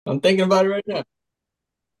I'm thinking about it right now.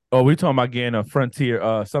 Oh, we talking about getting a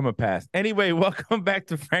Frontier summer pass. Anyway, welcome back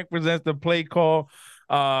to Frank Presents the Play Call.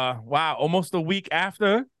 Wow, almost a week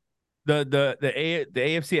after the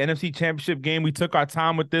AFC NFC Championship game. We took our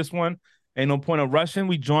time with this one. Ain't no point of rushing.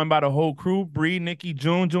 We joined by the whole crew. Bree, Nikki,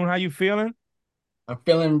 June. June, how you feeling? I'm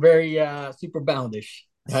feeling very super boundish.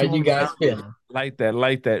 How you Super guys bounded. feeling?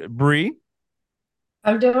 Like that. Bree,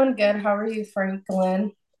 I'm doing good. How are you,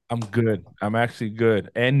 Franklin? I'm good. I'm actually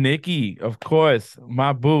good. And Nikki, of course,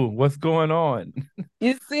 my boo. What's going on?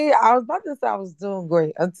 You see, I was about to say I was doing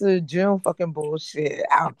great until June fucking bullshit.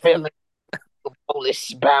 I'm feeling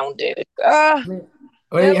foolish bounded. How you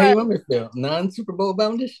Never want me to feel? Non-Super Bowl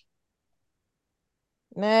boundish?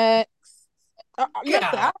 next. Listen,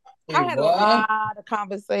 God, I hey, had a boy. lot of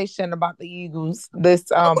conversation about the Eagles this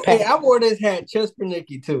Hey, past. I wore this hat just for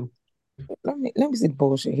Nikki too. Let me see the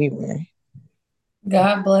bullshit he wearing.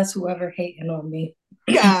 God bless whoever hating on me.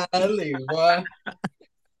 Golly, boy.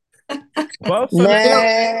 Well, so You know,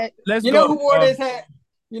 Next. let's you know go. who wore this hat?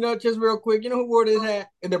 Just real quick. You know who wore this hat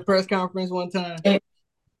at the press conference one time? Ja-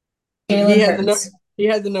 He Jalen has the Hurts. he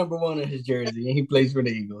has the number one on his jersey, and he plays for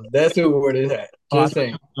the Eagles. That's who wore this hat. I Just thought saying.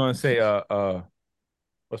 you were gonna say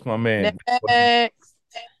what's my man? Next.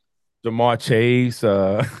 Jamar Chase.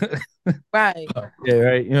 Right. Yeah,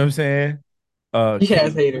 right. You know what I'm saying? He Ken,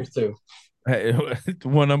 has haters too.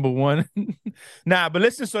 one number one. Nah, but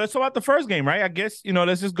listen, so let's talk about the first game, right? I guess,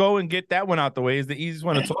 let's just go and get that one out the way. Is the easiest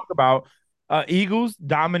one to talk about. Eagles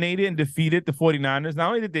dominated and defeated the 49ers. Not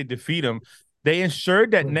only did they defeat them, they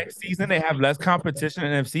ensured that next season they have less competition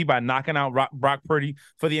in NFC by knocking out Brock Purdy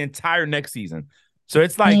for the entire next season. So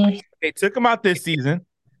it's like Mm. they took him out this season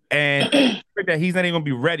and that he's not even going to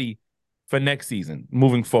be ready for next season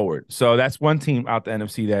moving forward. So that's one team out the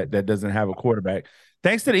NFC that doesn't have a quarterback.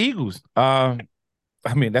 Thanks to the Eagles.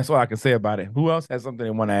 I mean, that's all I can say about it. Who else has something they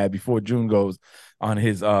want to add before June goes on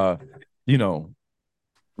his you know,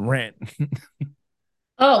 rant?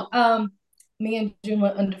 Oh, me and June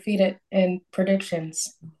went undefeated in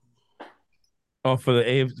predictions. Oh, for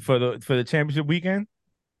the for the championship weekend?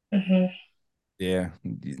 hmm Yeah.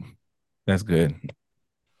 That's good.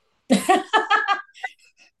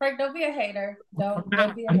 Frank, don't be a hater. Don't be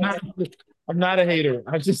a I'm not hater. I'm not a hater.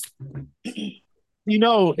 I just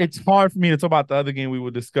it's hard for me to talk about the other game we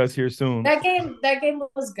will discuss here soon. That game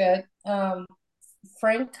was good.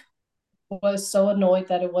 Frank was so annoyed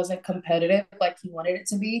that it wasn't competitive like he wanted it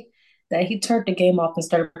to be that he turned the game off and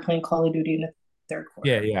started playing Call of Duty in the third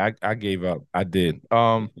Yeah, quarter. yeah, I gave up. I did.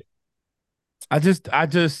 I just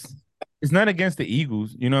it's not against the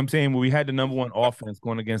Eagles. You know what I'm saying? We had the number one offense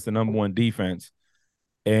going against the number one defense.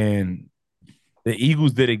 And the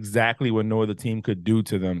Eagles did exactly what no other team could do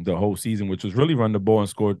to them the whole season, which was really run the ball and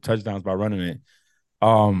score touchdowns by running it.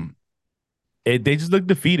 Um, they just looked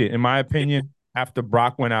defeated, in my opinion. After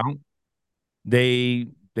Brock went out, they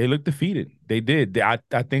they looked defeated. They did. I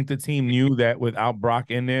think the team knew that without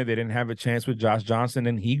Brock in there, they didn't have a chance with Josh Johnson,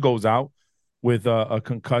 and he goes out with a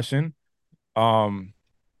concussion. Um,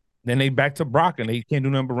 then they back to Brock, and they can't do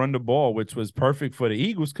nothing but run the ball, which was perfect for the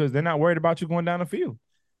Eagles because they're not worried about you going down the field.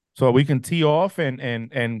 So we can tee off and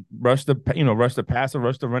rush the passer,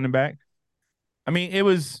 rush the running back. I mean, it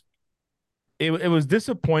was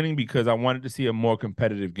disappointing because I wanted to see a more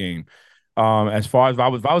competitive game. As far as if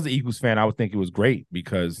I was an Eagles fan, I would think it was great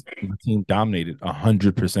because the team dominated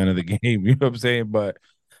 100% of the game. You know what I'm saying? But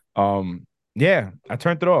yeah, I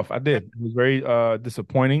turned it off. I did. It was very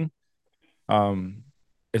disappointing. Um,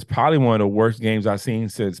 it's probably one of the worst games I've seen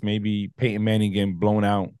since maybe Peyton Manning getting blown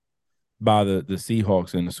out by the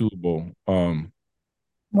Seahawks in the Super Bowl.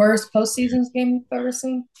 Worst postseason game you've ever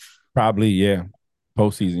seen? Probably, yeah.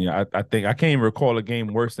 Postseason. Yeah. I think I can't even recall a game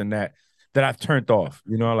worse than that I've turned off.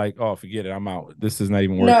 Like, oh, forget it. I'm out. This is not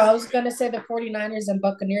even No, worth I was going to say the 49ers and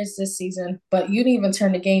Buccaneers this season, but you didn't even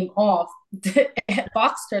turn the game off.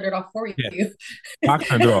 Fox turned it off for it. you. Yeah. I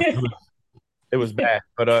turned it off. It was bad.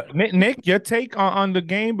 But Nick, your take on the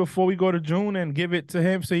game before we go to June and give it to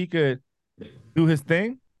him so he could do his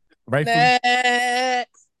thing? Rightfully.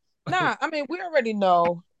 Next. Nah, I mean, we already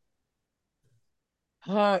know.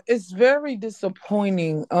 It's very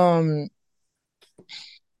disappointing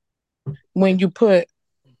when you put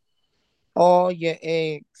all your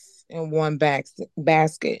eggs in one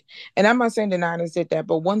basket. And I'm not saying the Niners did that,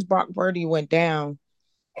 but once Brock Purdy went down,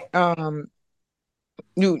 um,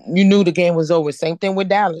 you knew the game was over. Same thing with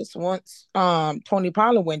Dallas. Once Tony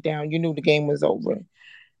Pollard went down, you knew the game was over.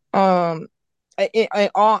 Um, in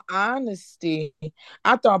all honesty,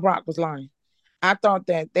 I thought Brock was lying. I thought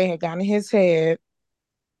that they had gotten his head,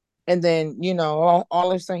 and then all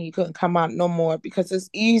of a sudden he couldn't come out no more because it's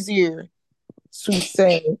easier to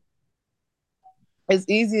say that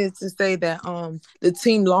the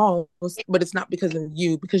team lost, but it's not because of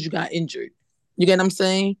you, because you got injured. You get what I'm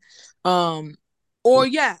saying? Or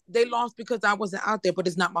yeah, they lost because I wasn't out there, but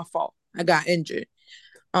it's not my fault. I got injured.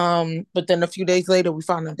 But then a few days later, we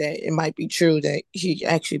found out that it might be true that he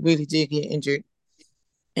actually really did get injured,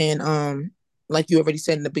 and like you already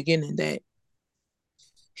said in the beginning, that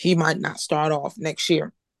he might not start off next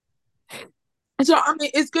year. And so I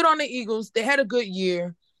mean, it's good on the Eagles. They had a good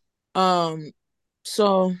year.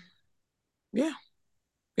 So yeah,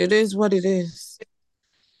 it is what it is.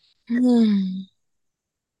 June,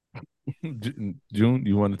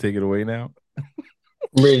 you want to take it away now?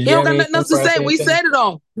 He don't got nothing else to say. We said it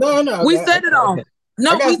all. No. We said it all.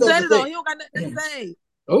 No, we said it all. He don't got nothing to say.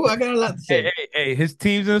 Oh, I got a lot to say. Hey, his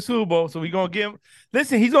team's in the Super Bowl, so we gonna give him.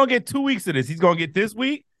 Listen, he's gonna get 2 weeks of this. He's gonna get this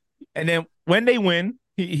week, and then when they win,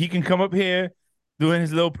 he can come up here doing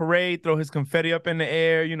his little parade, throw his confetti up in the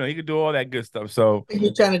air. You know, he could do all that good stuff. So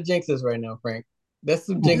you're trying to jinx us right now, Frank. That's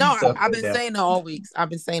some jinx stuff. I've been saying it all weeks.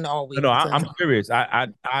 No, I'm serious.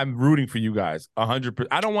 I'm rooting for you guys 100%.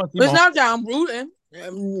 I don't want. It's not that I'm rooting.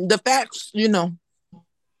 The facts, you know.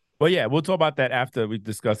 Well, yeah, we'll talk about that after we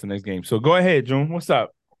discuss the next game. So go ahead, June. What's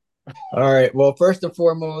up? All right. Well, first and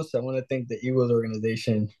foremost, I want to thank the Eagles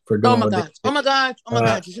organization for doing. Oh my God!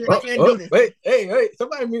 I can't do this. Wait, hey!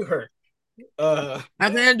 Somebody mute her. I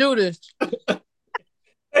can't do this.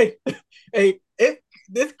 hey!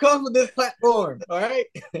 This comes with this platform. All right.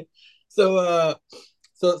 So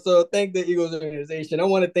thank the Eagles organization. I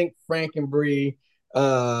want to thank Frank and Bree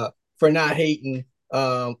for not hating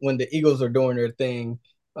when the Eagles are doing their thing.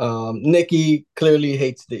 Nikki clearly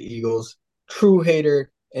hates the Eagles. True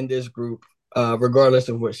hater in this group, regardless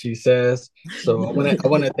of what she says. So I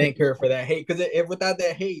want to thank her for that hate, because without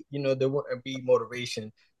that hate, you know, there wouldn't be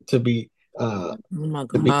motivation to be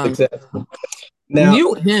successful. Now,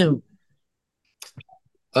 mute him.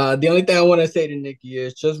 The only thing I want to say to Nikki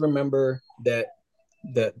is just remember that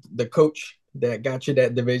the coach that got you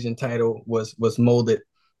that division title was molded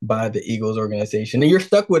by the Eagles organization, and you're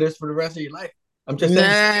stuck with us for the rest of your life. I'm just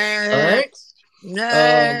saying. All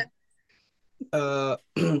right.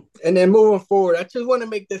 And then moving forward, I just want to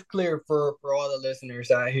make this clear for all the listeners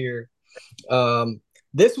out here.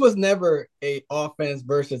 This was never a offense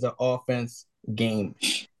versus an offense game.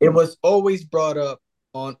 It was always brought up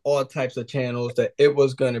on all types of channels that it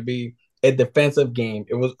was going to be a defensive game.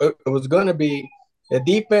 It was going to be a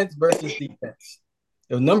defense versus defense.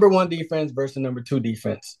 It was number one defense versus number two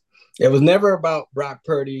defense. It was never about Brock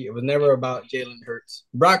Purdy. It was never about Jalen Hurts.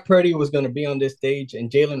 Brock Purdy was going to be on this stage, and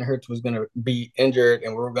Jalen Hurts was going to be injured,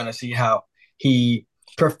 and we were going to see how he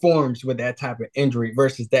performs with that type of injury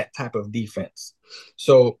versus that type of defense.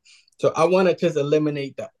 So I want to just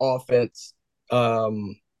eliminate the offense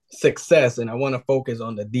success, and I want to focus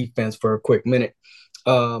on the defense for a quick minute.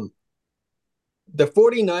 The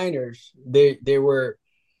 49ers, they were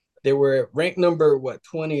ranked number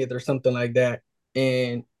 20th or something like that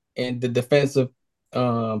in the defensive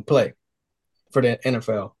play for the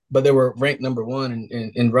NFL, but they were ranked number one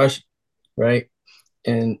in rushing, right?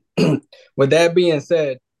 And with that being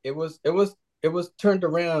said, it was turned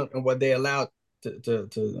around, and what they allowed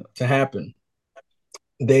to happen,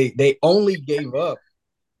 they only gave up.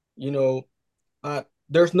 You know,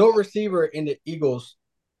 there's no receiver in the Eagles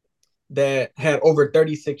that had over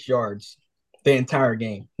 36 yards the entire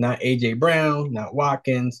game. Not A.J. Brown, not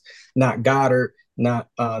Watkins, not Goddard, not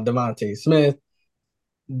Devontae Smith.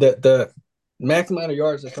 The max amount of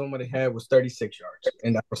yards that somebody had was 36 yards,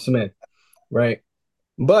 and that was Smith, right?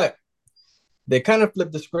 But they kind of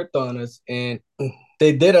flipped the script on us, and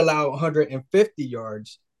they did allow 150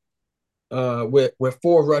 yards with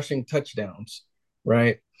 4 rushing touchdowns,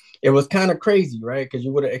 right? It was kind of crazy, right? Because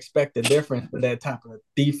you would have expected different with that type of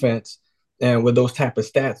defense and with those type of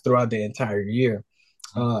stats throughout the entire year.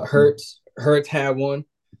 Hurts had one,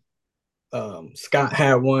 Scott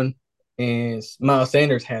had one, and Miles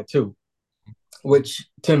Sanders had 2, which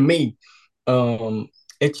to me, it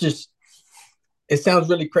sounds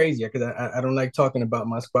really crazy because I don't like talking about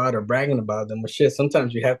my squad or bragging about them, but shit,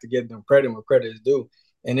 sometimes you have to give them credit where credit is due.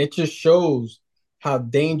 And it just shows how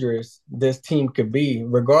dangerous this team could be,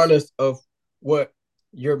 regardless of what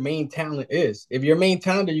your main talent is. If your main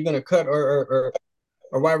talent, you're going to cut or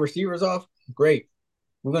wide receivers off, great.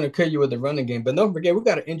 We're going to cut you with the running game. But don't forget, we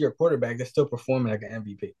got an injured quarterback that's still performing like an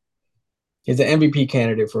MVP. He's an MVP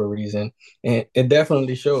candidate for a reason, and it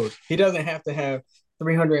definitely shows. He doesn't have to have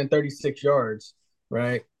 336 yards,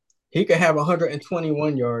 right? He could have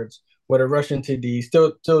 121 yards with a rushing TD,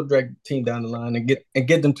 still drag the team down the line and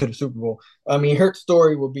get them to the Super Bowl. I mean, Hurt's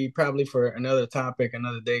story will be probably for another topic,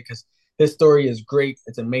 another day, because his story is great.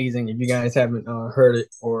 It's amazing. If you guys haven't heard it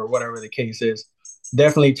or whatever the case is,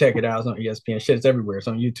 definitely check it out. It's on ESPN. Shit, it's everywhere. It's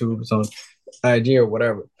on YouTube. It's on IG or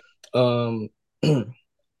whatever. What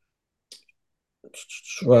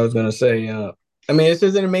I was gonna say, I mean, it's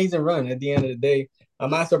just an amazing run. At the end of the day,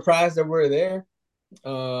 am I surprised that we're there?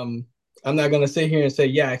 I'm not gonna sit here and say,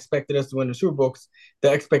 yeah, I expected us to win the Super Bowl. 'Cause the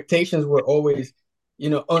expectations were always,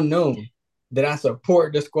 unknown. Did I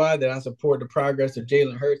support the squad? Did I support the progress of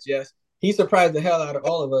Jalen Hurts? Yes, he surprised the hell out of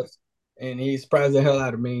all of us, and he surprised the hell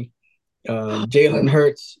out of me. Jalen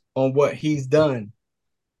Hurts on what he's done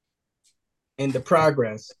and the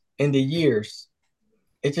progress in the years.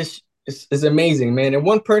 It's amazing, man. And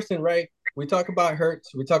one person, right? We talk about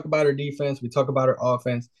Hurts, we talk about our defense, we talk about our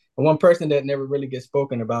offense. And one person that never really gets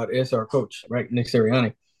spoken about is our coach, right? Nick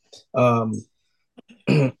Sirianni.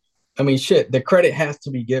 I mean, shit, the credit has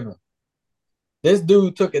to be given. This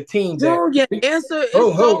dude took a team that. Dude, your answer is so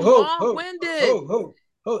long-winded.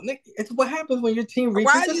 Nick, it's what happens when your team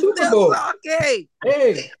reaches Why the you Super still Bowl. talking? Hey,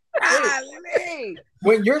 Golly.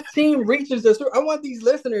 when your team reaches the Super, I want these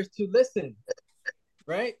listeners to listen,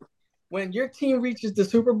 right? When your team reaches the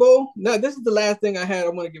Super Bowl, no, this is the last thing I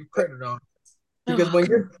want to give credit on. Because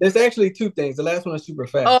there's actually two things. The last one is super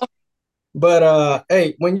fast. But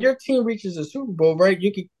hey, when your team reaches the Super Bowl, right,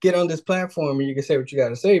 you can get on this platform and you can say what you got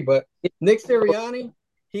to say. But Nick Sirianni,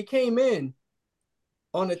 he came in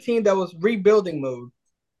on a team that was rebuilding mode,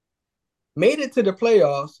 made it to the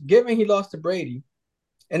playoffs, given he lost to Brady.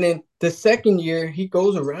 And then the second year, he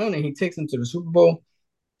goes around and he takes him to the Super Bowl.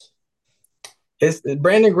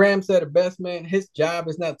 Brandon Graham said it best, man. His job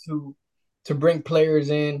is not to bring players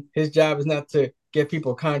in. His job is not to get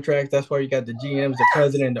people contracts. That's why you got the GMs, the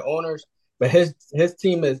president, the owners. But his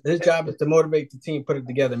job is to motivate the team, put it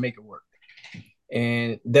together, make it work.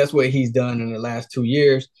 And that's what he's done in the last 2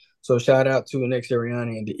 years. So shout out to Nick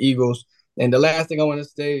Sirianni and the Eagles. And the last thing I want to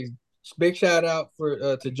say is big shout out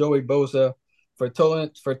to Joey Bosa for telling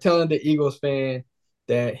the Eagles fan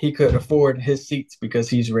that he could afford his seats because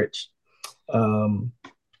he's rich. No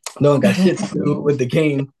one got shit to do with the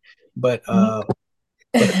game, but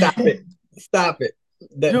stop it.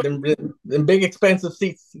 The big expensive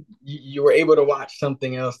seats, you were able to watch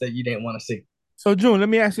something else that you didn't want to see. So, June, let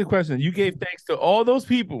me ask you a question. You gave thanks to all those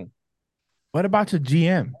people. What about your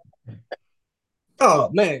GM? Oh,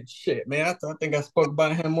 man, shit, man. I think I spoke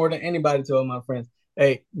about him more than anybody to all my friends.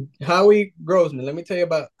 Hey, Howie Grossman, let me tell you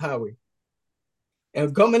about Howie.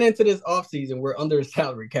 And coming into this offseason, we're under a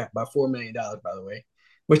salary cap by $4 million, by the way,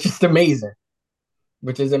 which is amazing.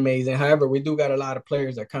 However, we do got a lot of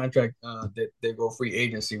players that contract that they go free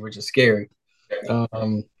agency, which is scary.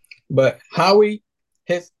 But Howie,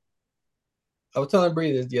 I was telling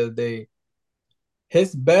Bree this the other day.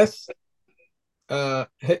 His best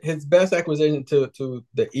acquisition to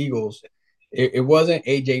the Eagles, it wasn't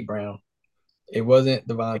AJ Brown, it wasn't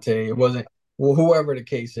Devontae, it wasn't whoever the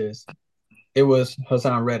case is. It was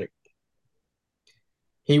Haason Reddick.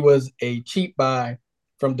 He was a cheap buy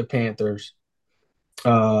from the Panthers,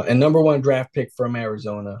 a number 1 draft pick from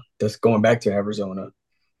Arizona. That's going back to Arizona,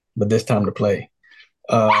 but this time to play.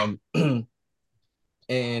 And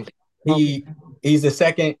he's the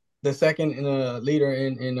second leader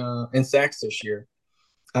in sacks this year.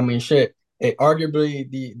 I mean, shit,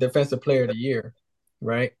 arguably the defensive player of the year,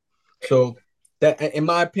 right? So that, in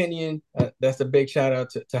my opinion, that's a big shout out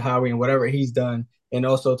to Howie and whatever he's done, and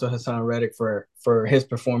also to Haason Reddick for his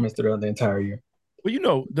performance throughout the entire year.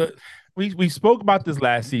 Well, we spoke about this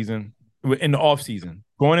last season in the off season.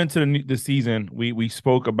 Going into the season, we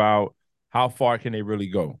spoke about how far can they really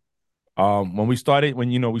go. When we started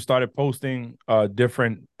posting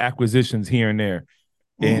different acquisitions here and there,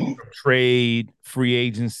 in trade, free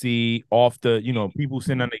agency, off the, people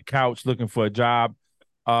sitting on their couch looking for a job.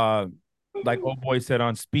 Like old boy said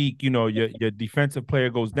on Speak, your defensive player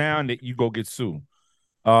goes down, that you go get Sue.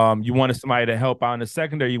 You wanted somebody to help out in the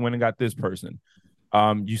secondary, you went and got this person.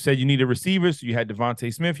 You said you needed receivers, so you had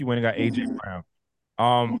Devontae Smith, you went and got AJ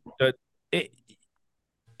Brown.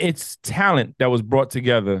 It's talent that was brought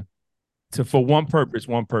together for one purpose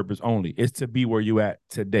only. It's to be where you at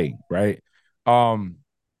today, right?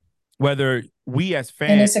 Whether we as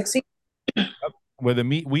fans,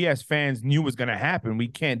 we as fans knew was going to happen, we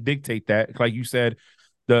can't dictate that. Like you said,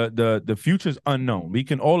 the future's unknown. We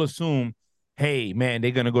can all assume, hey, man,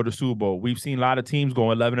 they're going to go to Super Bowl. We've seen a lot of teams go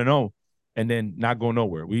 11-0 and then not go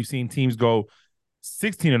nowhere. We've seen teams go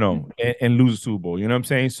 16-0 and lose a Super Bowl. You know what I'm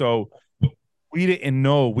saying? So we didn't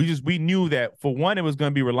know. We knew that, for one, it was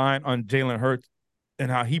going to be reliant on Jalen Hurts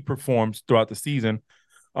and how he performs throughout the season.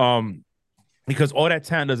 Because all that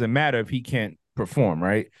talent doesn't matter if he can't perform,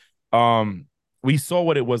 right? we saw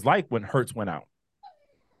what it was like when Hurts went out.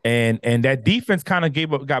 And that defense kind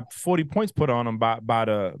of got 40 points put on them by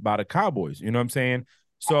the Cowboys. You know what I'm saying?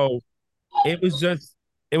 So it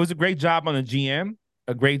was a great job on the GM,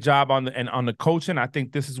 a great job on the coaching. I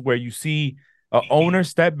think this is where you see an owner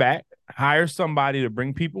step back, hire somebody to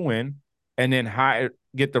bring people in, and then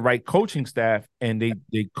get the right coaching staff, and they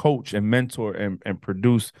coach and mentor and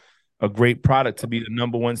produce a great product to be the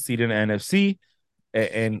number one seed in the NFC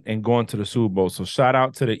and going to the Super Bowl. So shout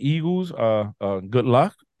out to the Eagles. Good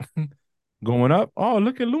luck going up. Oh,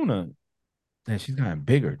 look at Luna. Man, she's gotten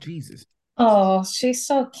bigger. Jesus. Oh, she's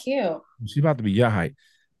so cute. She's about to be your height.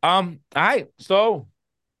 All right. So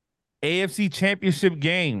AFC Championship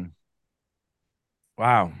game.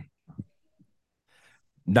 Wow.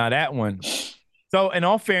 Now that one. So in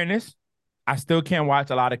all fairness, I still can't watch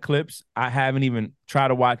a lot of clips. I haven't even tried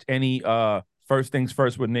to watch any First Things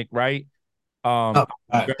First with Nick Wright. I'm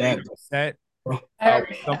very upset.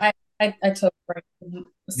 I took some of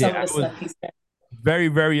the stuff he said. Very,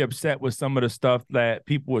 very upset with some of the stuff that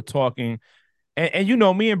people were talking. And you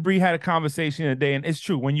know, me and Bree had a conversation today, and it's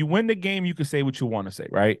true. When you win the game, you can say what you want to say,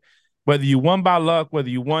 right? Whether you won by luck, whether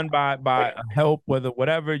you won by help, whether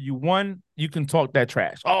whatever you won, you can talk that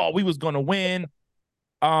trash. Oh, we was gonna win.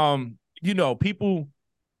 You know, people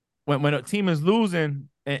when a team is losing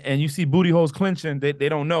and you see booty holes clinching, they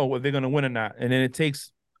don't know whether they're gonna win or not. And then it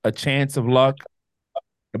takes a chance of luck,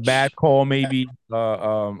 a bad call, maybe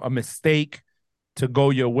a mistake to go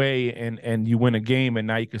your way, and you win a game, and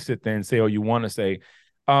now you can sit there and say all you want to say.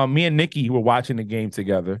 Me and Nikki were watching the game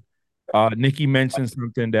together. Nikki mentioned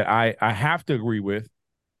something that I have to agree with.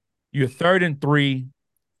 You're 3rd and 3,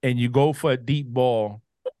 and you go for a deep ball,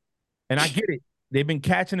 and I get it. They've been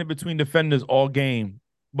catching it between defenders all game,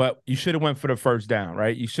 but you should have went for the first down,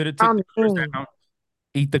 right? You should have taken the first down,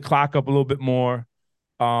 eat the clock up a little bit more,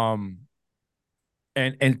 and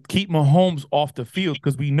keep Mahomes off the field,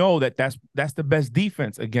 because we know that's the best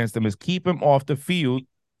defense against him, is keep him off the field,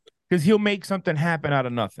 because he'll make something happen out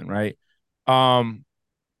of nothing, right?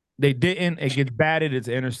 They didn't. It gets batted. It's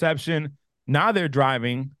an interception. Now they're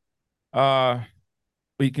driving.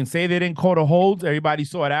 But you can say they didn't call the holds. Everybody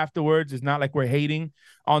saw it afterwards. It's not like we're hating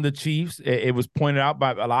on the Chiefs. It was pointed out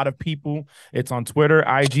by a lot of people. It's on Twitter,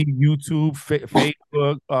 IG, YouTube,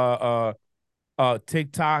 Facebook,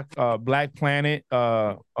 TikTok, Black Planet,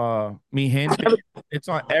 Me Hint. It's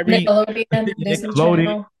on every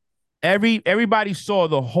Nickelodeon. Everybody saw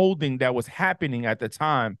the holding that was happening at the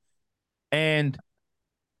time. And,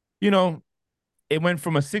 you know, it went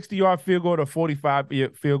from a 60-yard field goal to a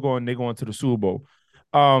 45-yard field goal, and they're going to the Super Bowl.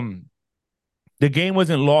 The game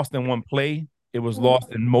wasn't lost in one play. It was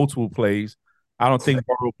lost in multiple plays. I don't think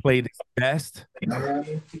Burrow played his best.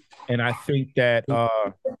 And I think that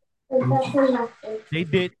they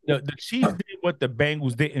did the Chiefs did what the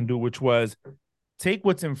Bengals didn't do, which was take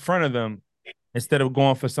what's in front of them instead of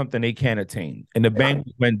going for something they can't attain. And the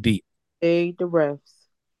Bengals went deep. Paid the refs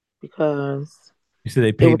because you said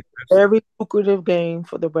they paid it was a very lucrative game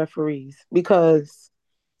for the referees, because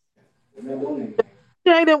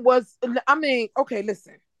Jaden was. I mean, okay,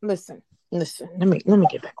 listen. Let me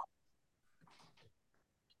get back.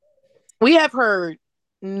 We have heard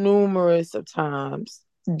numerous of times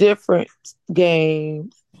different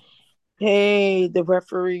games. Hey, the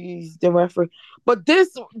referee. But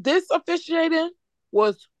this officiating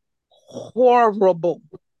was horrible.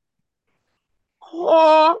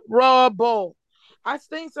 Horrible. I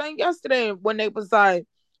seen something yesterday when they was like,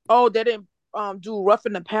 oh, they didn't do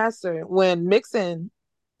roughing the passer when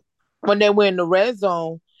they were in the red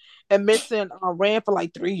zone, and Mixon ran for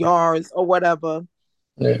like 3 yards or whatever.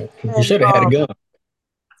 Yeah, he should have had a gun.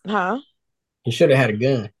 Huh? He should have had a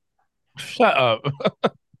gun. Shut up.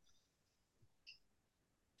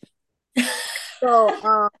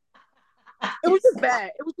 So it was just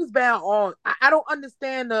bad. It was just bad on. I don't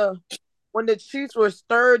understand when the Chiefs were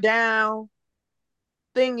 3rd down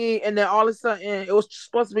thingy, and then all of a sudden it was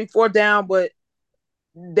supposed to be 4th down, but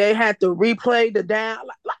they had to replay the down.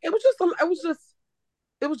 Like it was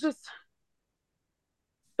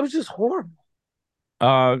just horrible.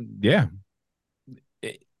 Yeah.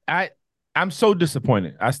 I'm so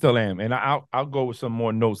disappointed. I still am, and I'll go with some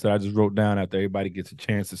more notes that I just wrote down after everybody gets a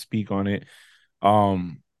chance to speak on it.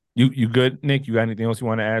 You good, Nick? You got anything else you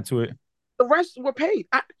want to add to it? The rest were paid.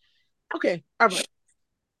 Okay, all right.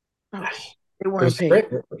 They weren't paid.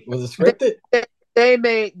 Was it scripted? They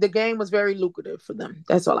made the game was very lucrative for them.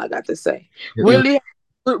 That's all I got to say. Yeah.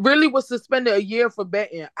 Really was suspended a year for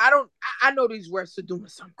betting. I know these refs are doing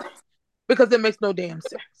something, because it makes no damn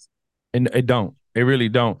sense. And it don't. It really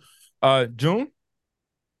don't. June?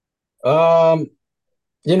 You know,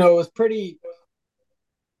 it was pretty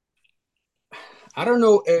I don't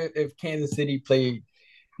know if Kansas City played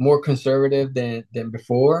more conservative than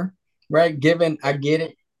before, right? Given I get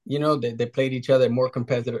it, they played each other a more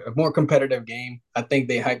competitive game. I think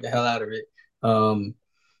they hyped the hell out of it.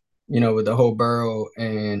 With the whole Burrow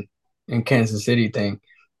and Kansas City thing.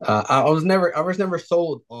 I was never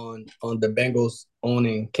sold on the Bengals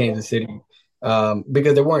owning Kansas City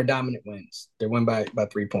because there weren't dominant wins. They won by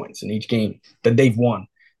 3 points in each game that they've won.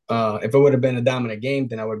 If it would have been a dominant game,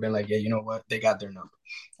 then I would have been like, yeah, you know what, they got their number.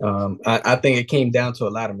 I think it came down to a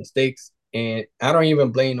lot of mistakes, and I don't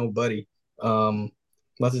even blame nobody.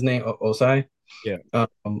 What's his name? Osai. Yeah. I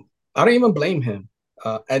don't even blame him.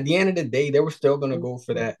 At the end of the day, they were still going to go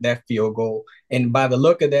for that field goal. And by the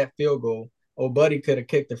look of that field goal, old buddy could have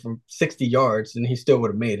kicked it from 60 yards and he still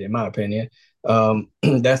would have made it, in my opinion.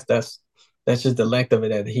 That's just the length of it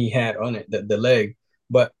that he had on it, the leg.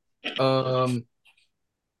 But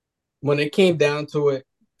when it came down to it,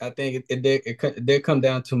 I think it did come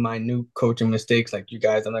down to minute coaching mistakes. Like you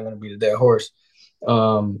guys, I'm not going to beat a dead horse.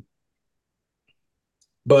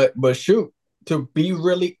 But shoot, to be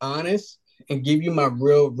really honest and give you my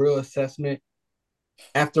real assessment,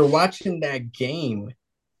 after watching that game,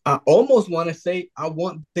 I almost want to say I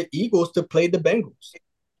want the Eagles to play the Bengals.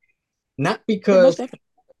 Not because I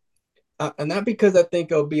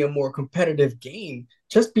think it'll be a more competitive game,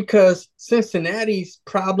 just because Cincinnati's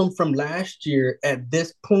problem from last year at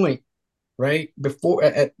this point, right, before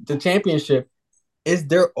at the championship, is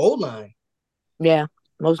their O-line. Yeah.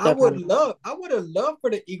 Most definitely. I would have loved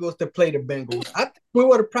for the Eagles to play the Bengals. I think we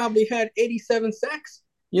would have probably had 87 sacks,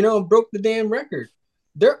 broke the damn record.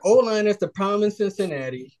 Their O-line is the problem in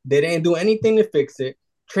Cincinnati. They didn't do anything to fix it.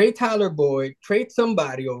 Trade Tyler Boyd, trade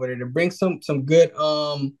somebody over there to bring some good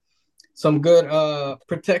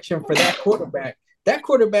protection for that quarterback. That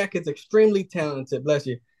quarterback is extremely talented, bless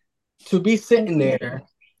you, to be sitting there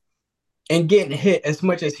and getting hit as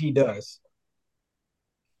much as he does.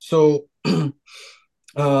 So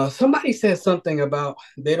somebody said something about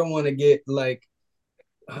they don't want to get like,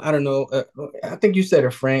 I don't know. I think you said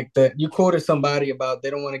it, Frank, that you quoted somebody about they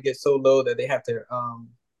don't want to get so low that they have to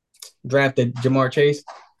draft Ja'Marr Chase.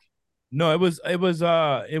 No, it was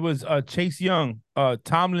Chase Young.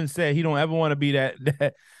 Tomlin said he don't ever want to be that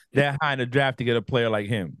high in the draft to get a player like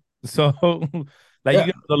him. So you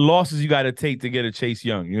got the losses you got to take to get a Chase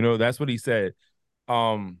Young. That's what he said.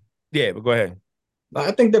 Yeah, but go ahead.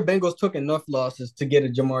 I think the Bengals took enough losses to get a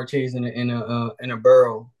Ja'Marr Chase in a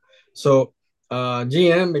Burrow. So,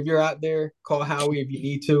 GM, if you're out there, call Howie if you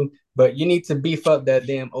need to, but you need to beef up that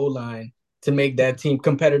damn O-line to make that team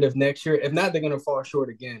competitive next year. If not, they're gonna fall short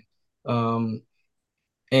again. And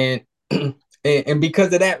and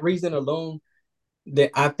because of that reason alone,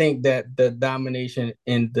 that I think that the domination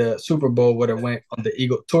in the Super Bowl would have went on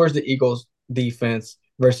towards the Eagles defense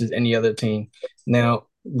versus any other team. Now,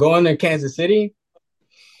 going to Kansas City,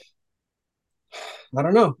 I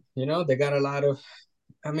don't know. They got a lot of,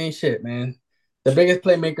 shit, man. The biggest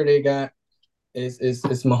playmaker they got is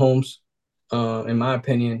Mahomes, in my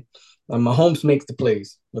opinion. Mahomes makes the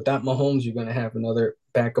plays. Without Mahomes, you're gonna have another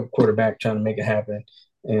backup quarterback trying to make it happen,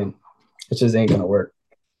 and it just ain't gonna work.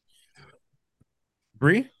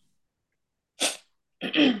 Bree?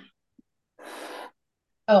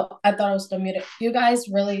 Oh, I thought I was still muted. You guys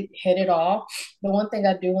really hit it all. The one thing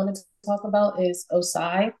I do want to talk about is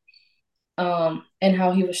Osai, and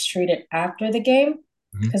how he was treated after the game,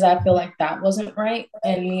 because I feel like that wasn't right.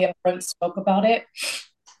 And me and Frank spoke about it.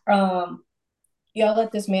 Y'all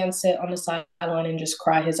let this man sit on the sideline and just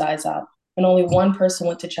cry his eyes out. And only one person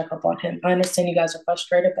went to check up on him. I understand you guys are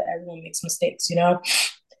frustrated, but everyone makes mistakes, And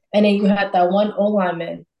then you had that one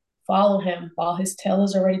O-lineman follow him while his tail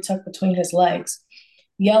is already tucked between his legs,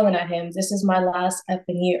 yelling at him, "This is my last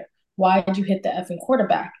effing year. Why did you hit the effing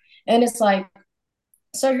quarterback?" And it's like,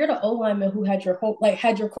 so you're the O-lineman who had your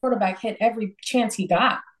quarterback hit every chance he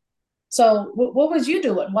got. So what was you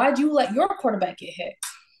doing? Why'd you let your quarterback get hit?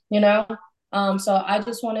 So I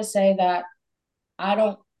just want to say that I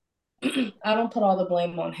don't put all the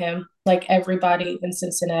blame on him like everybody in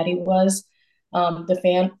Cincinnati was,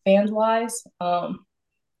 the fans wise.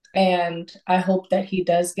 And I hope that he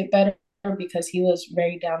does get better because he was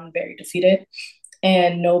very down and very defeated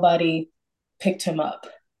and nobody picked him up.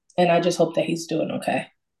 And I just hope that he's doing okay.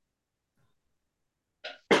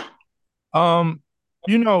 What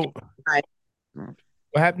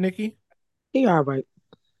happened, Nikki? He all right.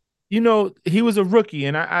 He was a rookie,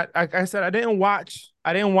 and I said I didn't watch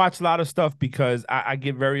a lot of stuff because I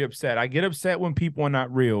get very upset. I get upset when people are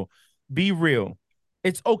not real. Be real.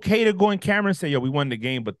 It's okay to go in camera and say, "Yo, we won the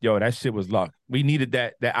game," but yo, that shit was luck. We needed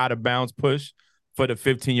that out of bounds push for the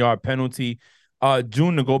 15-yard penalty.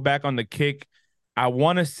 June to go back on the kick. I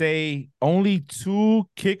want to say only 2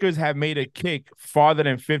 kickers have made a kick farther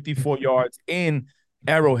than 54 yards in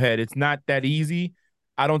Arrowhead. It's not that easy.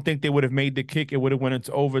 I don't think they would have made the kick. It would have went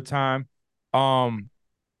into overtime. Um,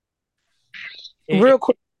 Real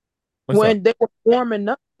quick, what's up? when they were warming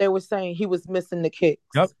up, they were saying he was missing the kicks.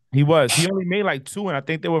 Yep, he was. He only made like 2, and I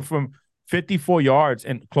think they were from 54 yards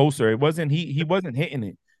and closer. It wasn't he wasn't hitting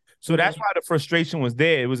it. So that's why the frustration was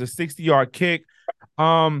there. It was a 60-yard kick.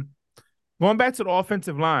 Going back to the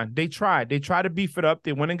offensive line, they tried. They tried to beef it up.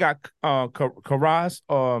 They went and got Karras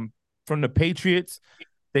from the Patriots.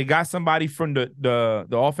 They got somebody from the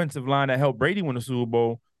offensive line that helped Brady win the Super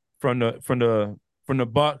Bowl from the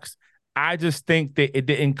Bucks. I just think that it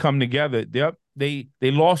didn't come together. Yep, they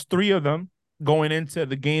lost 3 of them going into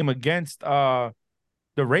the game against the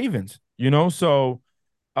Ravens. So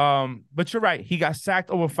but you're right. He got sacked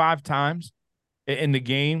over 5 times in the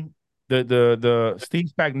game. The Steve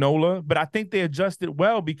Spagnuolo, but I think they adjusted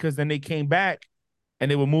well because then they came back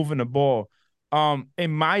and they were moving the ball.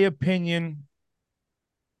 In my opinion,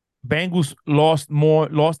 Bengals lost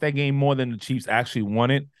that game more than the Chiefs actually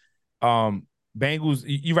won it. Bengals,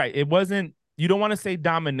 you're right. It wasn't, you don't want to say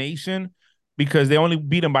domination because they only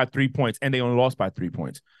beat them by 3 points and they only lost by 3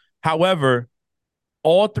 points. However,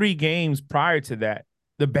 all 3 games prior to that,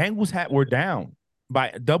 the Bengals were down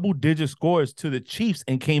by double-digit scores to the Chiefs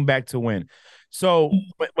and came back to win. So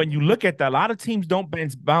when you look at that, a lot of teams don't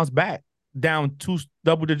bounce back down 2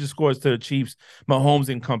 double-digit scores to the Chiefs, Mahomes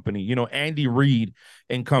and company, Andy Reid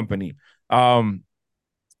and company.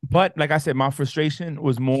 But like I said, my frustration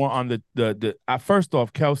was more on the first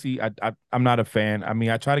off, Kelce, I'm not a fan. I mean,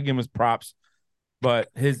 I try to give him his props, but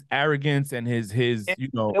his arrogance and his it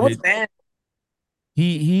was bad.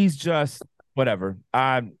 He's just whatever.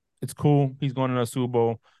 It's cool. He's going to a Super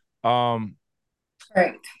Bowl. Right.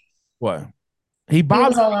 What? He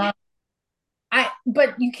bothered me.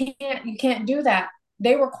 But you can't do that.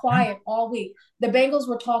 They were quiet all week. The Bengals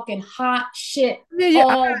were talking hot shit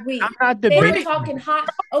all week. They were talking hot.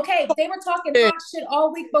 Okay, they were talking hot shit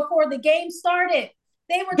all week before the game started.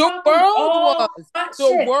 They were talking all hot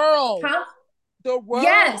shit. The world.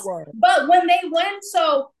 Yes, but when they went,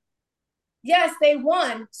 yes, they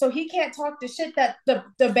won. So he can't talk the shit that the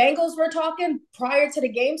Bengals were talking prior to the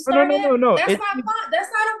game started. No. That's not fun. That's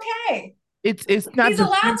not okay. It's not. He's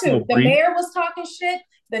allowed to. The mayor was talking shit.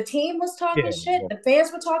 The team was talking shit. The fans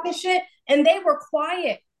were talking shit, and they were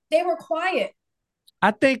quiet.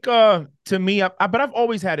 I think, to me, but I've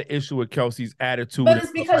always had an issue with Kelce's attitude. But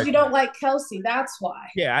it's because you don't like Kelce. That's why.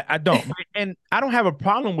 Yeah, I don't. And I don't have a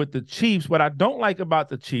problem with the Chiefs. What I don't like about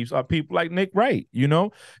the Chiefs are people like Nick Wright. You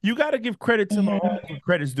got to give credit to Mahomes when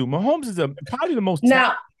credit's due. Mahomes is probably the most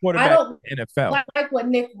talented quarterback in the NFL. Like what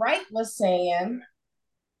Nick Wright was saying.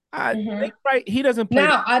 Nick Wright, he doesn't play.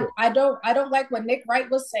 Now, I don't like what Nick Wright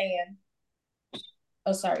was saying.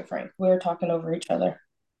 Oh, sorry, Frank. We were talking over each other.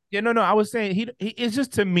 Yeah, no. I was saying he it's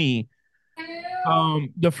just, to me,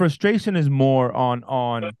 the frustration is more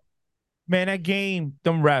on man, that game,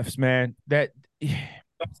 them refs, man. That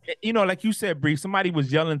like you said, Bree, somebody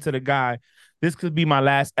was yelling to the guy, this could be my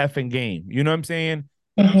last effing game. You know what I'm saying?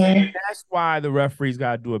 Mm-hmm. That's why the referees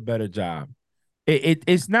gotta do a better job.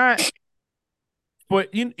 It's not.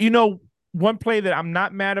 But one play that I'm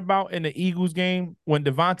not mad about in the Eagles game, when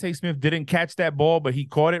Devontae Smith didn't catch that ball, but he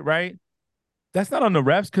caught it, right? That's not on the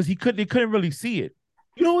refs because they couldn't really see it.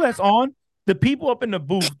 You know who that's on? The people up in the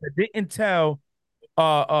booth that didn't tell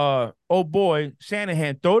oh boy,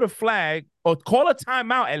 Shanahan, throw the flag or call a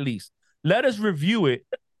timeout at least. Let us review it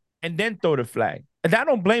and then throw the flag. And I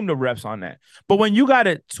don't blame the refs on that. But when you got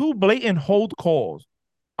 2 blatant hold calls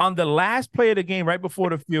on the last play of the game right before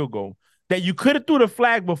the field goal, that you could have threw the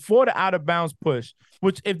flag before the out of bounds push,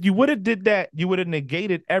 which if you would have did that, you would have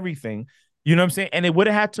negated everything. You know what I'm saying? And they would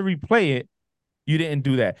have had to replay it. You didn't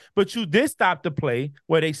do that. But you did stop the play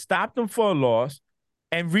where they stopped them for a loss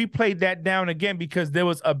and replayed that down again because there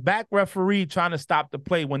was a back referee trying to stop the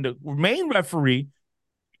play when the main referee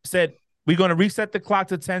said, we're going to reset the clock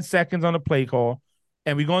to 10 seconds on the play call,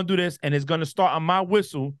 and we're going to do this, and it's going to start on my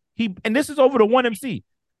whistle. And this is over the 1MC.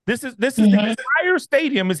 This is the entire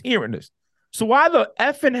stadium is hearing this. So why the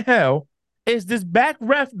effing hell is this back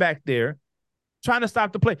ref back there trying to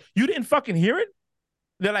stop the play? You didn't fucking hear it?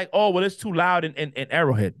 They're like, oh, well, it's too loud in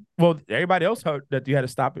Arrowhead. Well, everybody else heard that you had to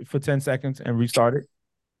stop it for 10 seconds and restart it.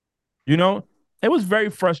 It was very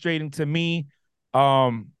frustrating to me.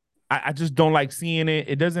 I just don't like seeing it.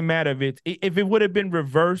 It doesn't matter if it would have been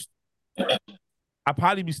reversed, I'd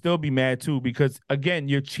probably still be mad too because, again,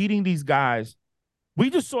 you're cheating these guys. We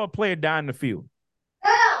just saw a player die in the field.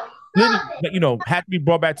 Had to be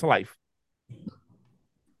brought back to life.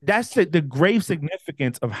 that's the grave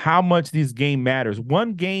significance of how much this game matters.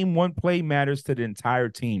 One game, one play matters to the entire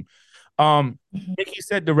team. Nikki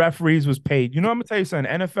said the referees was paid. You know, I'm gonna tell you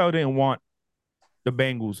something. NFL didn't want the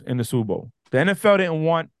Bengals in the Super Bowl. The NFL didn't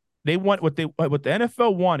want. They want what the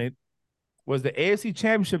NFL wanted was the AFC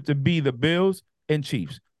Championship to be the Bills and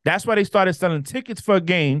Chiefs. That's why they started selling tickets for a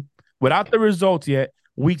game without the results yet,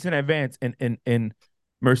 weeks in advance in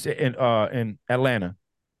Atlanta.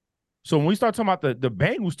 So when we start talking about the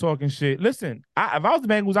Bengals talking shit, listen, if I was the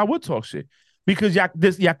Bengals, I would talk shit because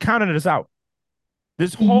y'all counted us out.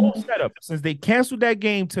 This whole setup, since they canceled that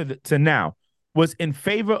game to now, was in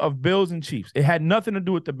favor of Bills and Chiefs. It had nothing to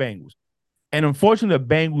do with the Bengals. And unfortunately, the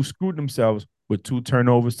Bengals screwed themselves with 2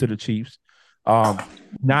 turnovers to the Chiefs,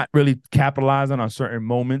 not really capitalizing on certain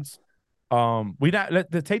moments. To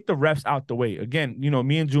take the refs out the way. Again, you know,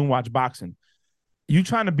 me and June watch boxing. You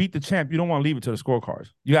trying to beat the champ, you don't want to leave it to the scorecards.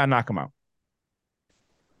 You got to knock them out.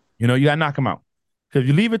 You know, you got to knock them out. Because if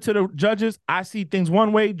you leave it to the judges, I see things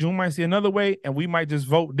one way, June might see another way, and we might just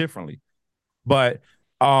vote differently. But,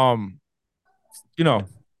 you know,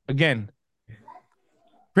 again,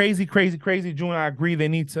 crazy. June, I agree. They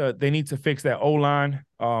need to fix that O-line.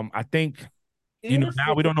 I think, you know,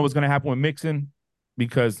 now we don't know what's going to happen with Mixon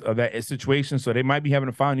because of that situation. So they might be having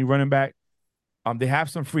to find a new running back. They have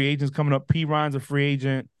some free agents coming up. P. Ryan's a free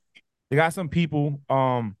agent. They got some people.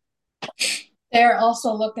 They're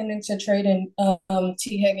also looking into trading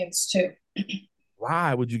T. Higgins too.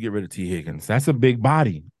 Why would you get rid of T. Higgins? That's a big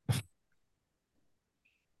body.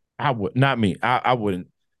 I would not me. I wouldn't.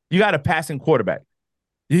 You got a passing quarterback.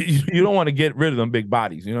 You don't want to get rid of them big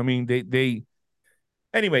bodies. You know what I mean? They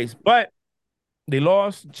anyways, but they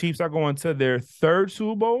lost. Chiefs are going to their 3rd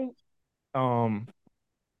Super Bowl.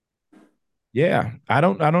 Yeah, I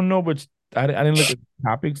don't know which. I didn't look at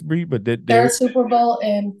topics, Bree, but they're Super Bowl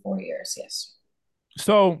in 4 years. Yes.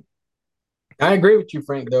 So, I agree with you,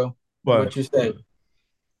 Frank. Though what you said.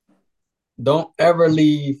 Don't ever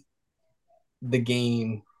leave the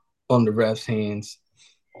game on the refs' hands.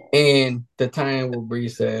 And the time where Bree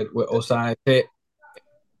said with Osai Pitt,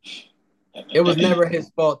 it was never his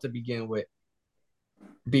fault to begin with.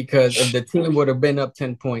 Because if the team would have been up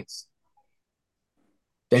 10 points,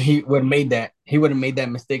 then he would have made that. He would have made that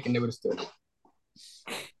mistake, and they would have stood.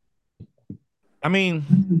 I mean,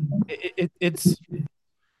 it's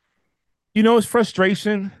you know, it's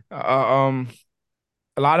frustration. A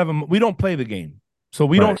lot of them, we don't play the game, so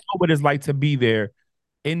we don't know what it's like to be there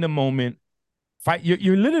in the moment.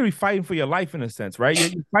 You're literally fighting for your life in a sense, right?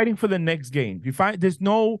 You're fighting for the next game. There's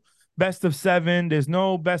no best of 7. There's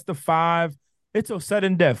no best of 5. It's a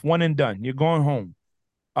sudden death, one and done. You're going home.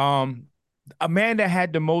 A man that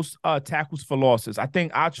had the most tackles for losses. I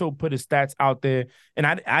think Acho put his stats out there, and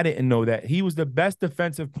I didn't know that. He was the best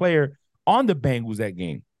defensive player on the Bengals that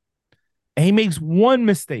game. And he makes one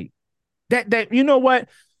mistake. That you know what?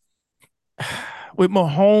 With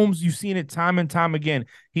Mahomes, you've seen it time and time again.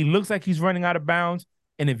 He looks like he's running out of bounds,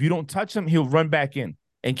 and if you don't touch him, he'll run back in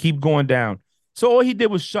and keep going down. So all he did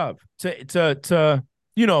was shove to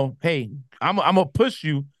you know, hey, I'm gonna push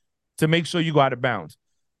you to make sure you go out of bounds.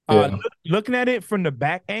 Looking at it from the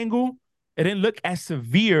back angle, it didn't look as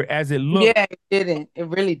severe as it looked. Yeah, it didn't. It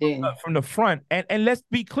really didn't. From the front. And let's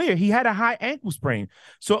be clear, he had a high ankle sprain.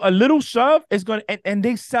 So a little shove is going to, and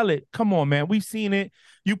they sell it. Come on, man. We've seen it.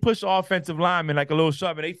 You push offensive linemen like a little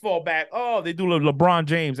shove and they fall back. Oh, they do LeBron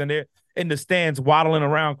James and they're in the stands waddling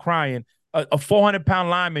around crying. A 400-pound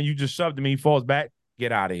lineman, you just shoved him, he falls back.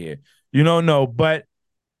 Get out of here. You don't know. But,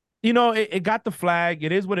 you know, it got the flag.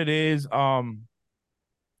 It is what it is.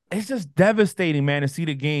 It's just devastating, man, to see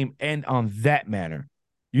the game end on that manner.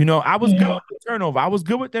 You know, I was good with the turnover. I was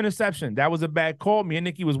good with the interception. That was a bad call. Me and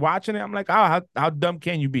Nikki was watching it. I'm like, oh, how dumb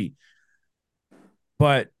can you be?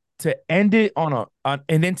 But to end it on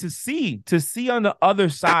and then to see on the other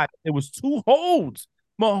side, it was 2 holds.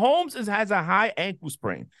 Mahomes has a high ankle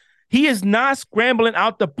sprain. He is not scrambling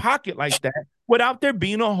out the pocket like that without there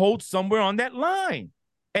being a hold somewhere on that line.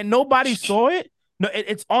 And nobody saw it. No,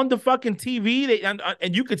 it's on the fucking TV,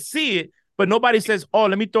 and you could see it, but nobody says, "Oh,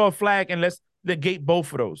 let me throw a flag and let's negate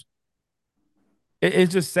both of those."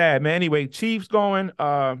 It's just sad, man. Anyway, Chiefs going.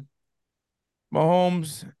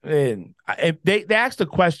 Mahomes, and they asked a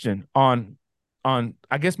question on.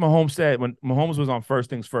 I guess Mahomes said when Mahomes was on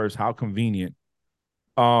First Things First, how convenient.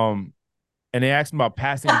 And they asked him about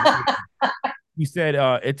passing. He said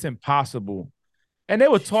it's impossible, and they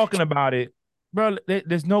were talking about it, bro.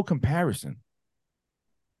 There's no comparison.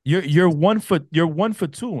 You're 1 for 2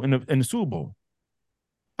 in the Super Bowl.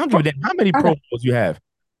 I don't give a damn how many Pro Bowls you have.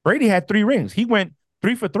 Brady had 3 rings. He went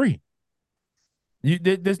 3 for 3.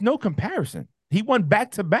 There's no comparison. He won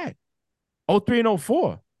back-to-back, 03 and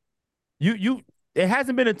 04. It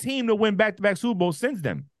hasn't been a team to win back-to-back Super Bowls since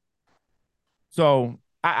then. So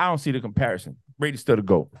I don't see the comparison. Brady's still the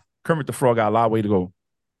GOAT. Kermit the Frog got a long way to go.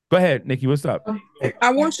 Go ahead, Nikki. What's up?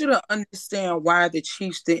 I want you to understand why the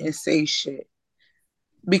Chiefs didn't say shit.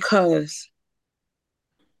 Because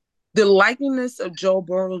the likeliness of Joe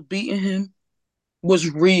Burrow beating him was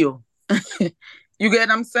real. You get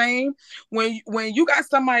what I'm saying? When you got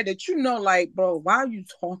somebody that you know, like, bro, why are you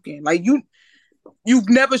talking? Like, you've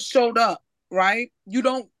never showed up, right?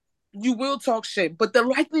 You will talk shit, but the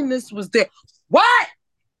likeliness was there. What?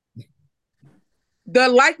 The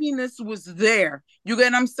likeliness was there. You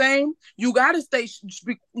get what I'm saying? You got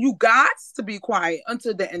to be quiet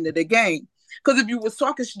until the end of the game. Because if you was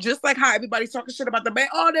talking, just like how everybody's talking shit about the band,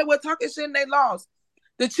 they were talking shit and they lost.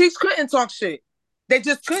 The Chiefs couldn't talk shit. They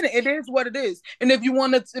just couldn't. It is what it is. And if you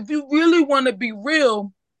really want to be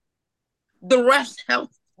real, the refs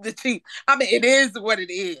helped the Chiefs. I mean, it is what it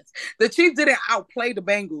is. The Chiefs didn't outplay the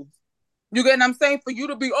Bengals. You get what I'm saying? For you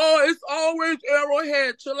to be, it's always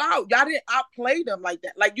Arrowhead. Chill out. Y'all didn't outplay them like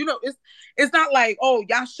that. Like, it's not like,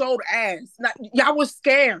 y'all showed ass. Y'all was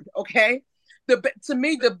scared, okay? To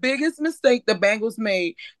me, the biggest mistake the Bengals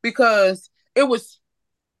made, because it was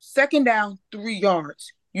second down, 3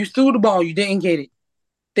 yards. You threw the ball, you didn't get it.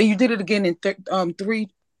 Then you did it again in 3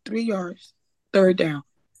 yards, third down.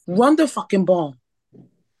 Run the fucking ball.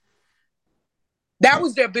 That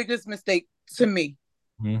was their biggest mistake to me.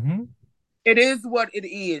 Mm-hmm. It is what it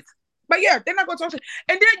is. But yeah, they're not gonna talk shit.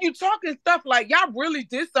 And then you talking stuff like y'all really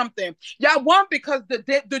did something. Y'all won because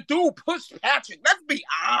the dude pushed Patrick. Let's be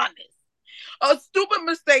honest. A stupid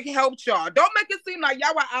mistake helped y'all. Don't make it seem like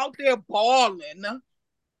y'all were out there balling.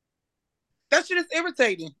 That shit is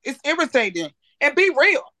irritating. It's irritating. And be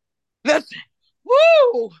real. Listen.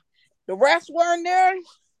 Woo! The refs weren't there.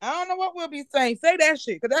 I don't know what we'll be saying. Say that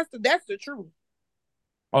shit, because that's the truth.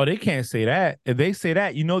 Oh, they can't say that. If they say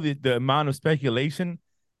that, the amount of speculation.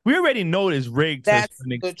 We already know it's rigged. That's to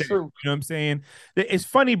an extent, the truth. You know what I'm saying? It's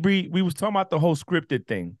funny, Bree. We was talking about the whole scripted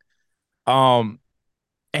thing. And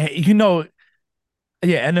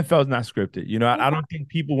yeah, NFL is not scripted. I don't think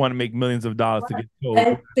people want to make millions of dollars to get told.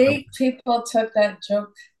 I think people took that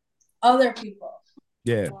joke. Other people.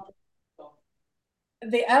 Yeah.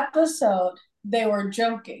 The episode, they were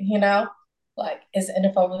joking, like, is the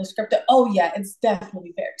NFL really scripted? Oh yeah, it's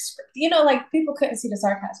definitely very scripted. Like, people couldn't see the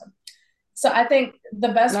sarcasm. So I think the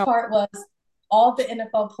best part was all the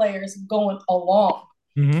NFL players going along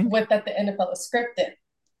with that the NFL is scripted.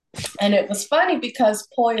 And it was funny because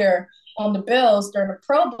Poyer on the Bills during the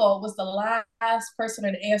Pro Bowl was the last person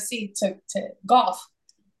in the AFC to golf.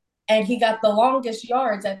 And he got the longest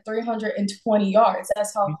yards at 320 yards.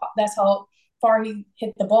 That's how far he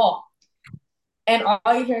hit the ball. And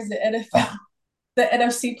all you hear is the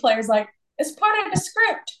NFC players like, it's part of the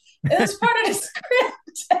script. It's part of the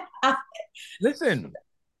script. Listen,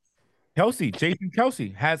 Jason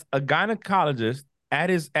Kelce has a gynecologist at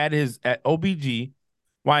OBGYN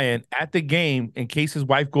at the game in case his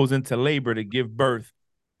wife goes into labor to give birth.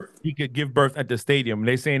 He could give birth at the stadium.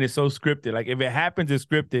 They're saying it's so scripted. Like, if it happens, it's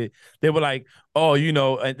scripted. They were like,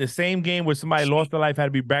 at the same game where somebody lost their life had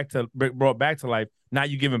to be brought back to life. Now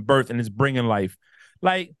you're giving birth and it's bringing life.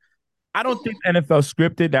 Like, I don't think NFL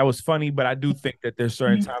scripted. That was funny, but I do think that there's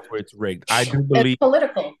certain times where it's rigged. I do believe it's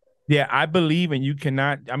political. Yeah, I believe, and you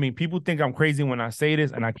cannot. I mean, people think I'm crazy when I say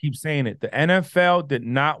this, and I keep saying it. The NFL did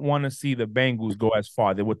not want to see the Bengals go as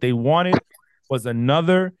far. What they wanted was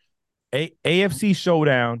another AFC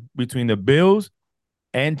showdown between the Bills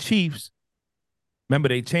and Chiefs. Remember,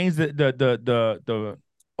 they changed the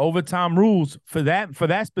overtime rules for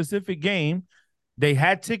that specific game. They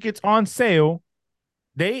had tickets on sale.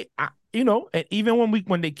 And even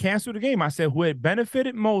when they canceled the game, I said who had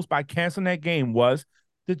benefited most by canceling that game was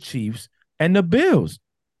the Chiefs and the Bills.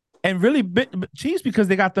 And really, Chiefs, because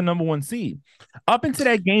they got the number 1 seed. Up into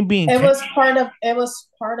that game being was part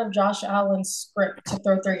of Josh Allen's script to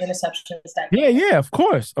throw 3 interceptions that game. Yeah, of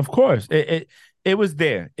course. It was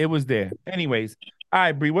there. It was there. Anyways, all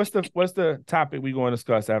right, Bree, what's the topic we're going to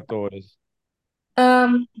discuss after all this?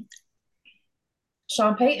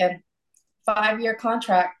 Sean Payton, 5-year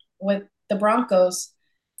contract with the Broncos,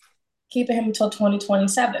 keeping him until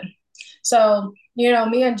 2027. So, me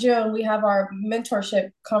and June, we have our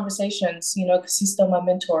mentorship conversations, because he's still my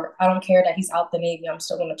mentor. I don't care that he's out the Navy. I'm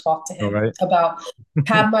still going to talk to him about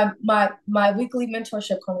have my weekly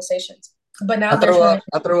mentorship conversations. But now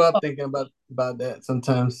I throw up thinking about that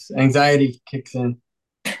sometimes. Anxiety kicks in.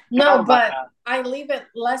 No, but I leave it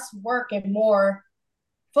less work and more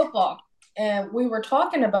football. And we were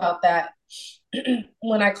talking about that.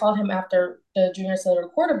 when I called him after the Junior Senator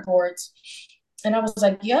Quarter Boards, and I was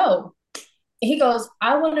like, "Yo," he goes,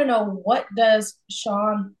 "I want to know what does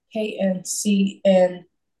Sean Payton see in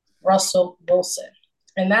Russell Wilson,"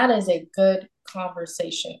 and that is a good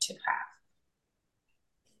conversation to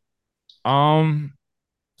have.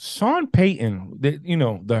 Sean Payton,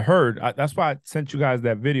 the herd. That's why I sent you guys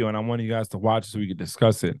that video, and I wanted you guys to watch so we could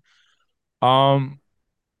discuss it.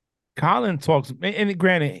 Colin talks, and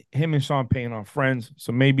granted, him and Sean Payton are friends,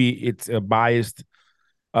 so maybe it's a biased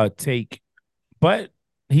take, but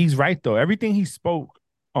he's right though. Everything he spoke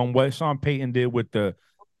on what Sean Payton did with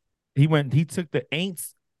he took the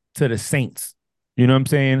Aints to the Saints. You know what I'm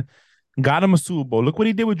saying? Got him a Super Bowl. Look what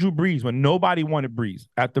he did with Drew Brees when nobody wanted Brees.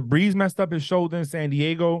 After Brees messed up his shoulder in San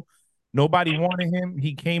Diego, nobody wanted him.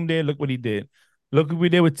 He came there. Look what he did. Look what we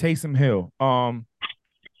did with Taysom Hill.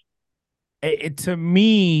 To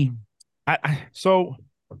me, so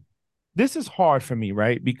this is hard for me,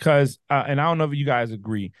 right? Because and I don't know if you guys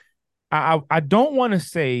agree. I don't want to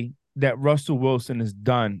say that Russell Wilson is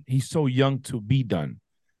done. He's so young to be done.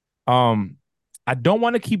 I don't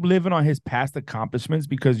want to keep living on his past accomplishments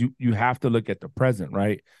because you have to look at the present,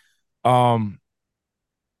 right?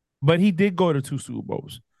 But he did go to 2 Super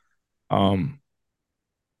Bowls,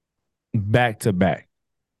 back to back.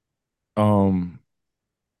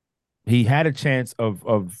 He had a chance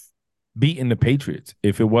of beating the Patriots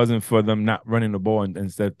if it wasn't for them not running the ball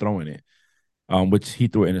instead of throwing it, which he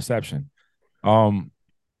threw an interception. And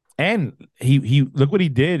he look what he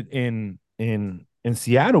did in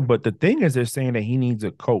Seattle. But the thing is, they're saying that he needs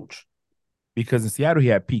a coach because in Seattle he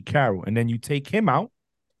had Pete Carroll, and then you take him out,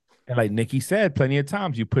 and like Nikki said plenty of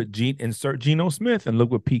times, you insert Geno Smith, and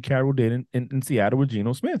look what Pete Carroll did in Seattle with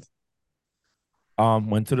Geno Smith.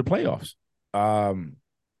 Went to the playoffs.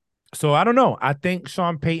 So I don't know. I think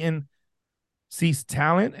Sean Payton sees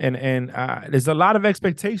talent, and there's a lot of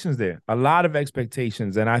expectations there, a lot of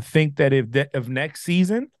expectations, and I think that if next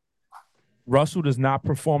season Russell does not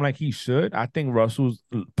perform like he should, I think Russell's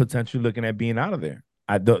potentially looking at being out of there.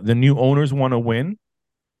 The new owners want to win.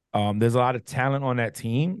 There's a lot of talent on that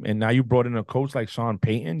team, and now you brought in a coach like Sean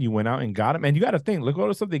Payton. You went out and got him, and you got to think. Look at all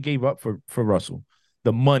the stuff they gave up for Russell,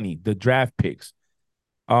 the money, the draft picks.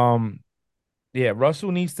 Yeah,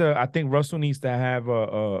 Russell needs to. I think Russell needs to have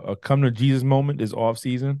a come to Jesus moment this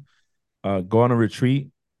offseason. Go on a retreat,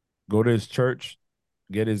 go to his church,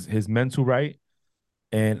 get his mental right,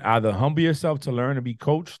 and either humble yourself to learn and be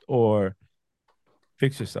coached or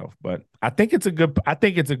fix yourself. But I think it's a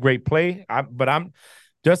great play. But I'm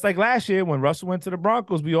just like last year when Russell went to the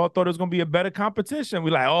Broncos, we all thought it was going to be a better competition.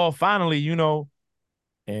 We like, oh, finally,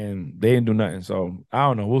 and they didn't do nothing. So I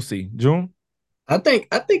don't know. We'll see. June? I think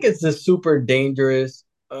it's a super dangerous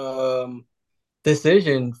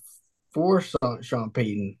decision for Sean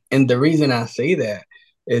Payton. And the reason I say that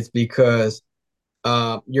is because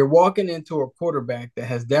you're walking into a quarterback that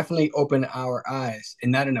has definitely opened our eyes,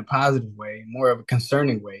 and not in a positive way, more of a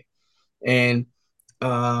concerning way. And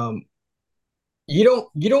you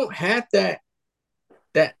don't have that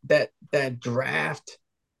draft.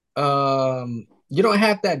 You don't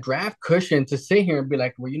have that draft cushion to sit here and be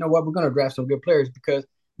like, well, you know what, we're going to draft some good players, because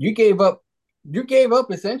you gave up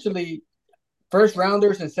essentially first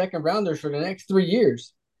rounders and second rounders for the next 3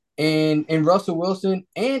 years, and in Russell Wilson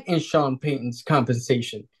and in Sean Payton's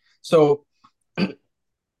compensation. So,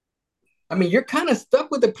 I mean, you're kind of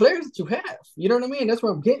stuck with the players that you have. You know what I mean? That's what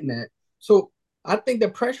I'm getting at. So I think the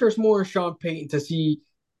pressure is more on Sean Payton to see,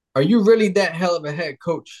 are you really that hell of a head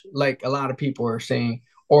coach like a lot of people are saying?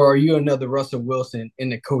 Or are you another Russell Wilson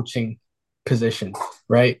in the coaching position,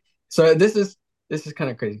 right? So this is kind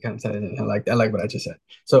of crazy content. I like what I just said.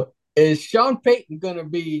 So is Sean Payton going to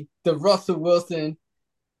be the Russell Wilson,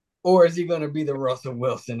 or is he going to be the Russell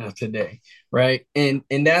Wilson of today, right? And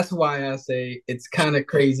that's why I say it's kind of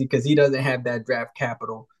crazy, because he doesn't have that draft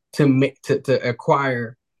capital to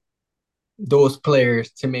acquire those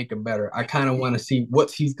players to make it better. I kind of want to see what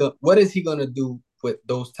is he going to do with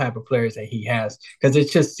those type of players that he has, because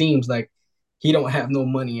it just seems like he don't have no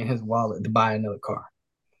money in his wallet to buy another car.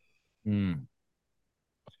 I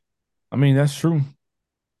mean, that's true.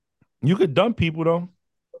 You could dump people though.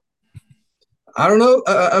 I don't know.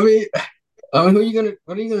 I mean, what are you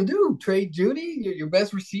gonna do? Trade Judy, your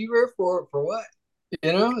best receiver, for what?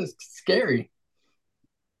 It's scary.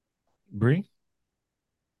 Bree?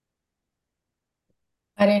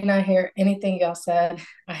 I did not hear anything y'all said.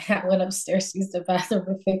 I went upstairs to use the bathroom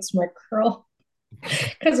to fix my curl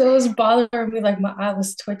because it was bothering me. Like my eye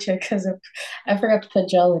was twitching because I forgot to put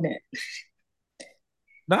gel in it.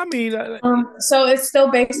 I mean, so it's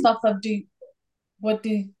still based off of what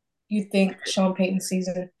do you think Sean Payton's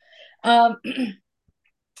season? It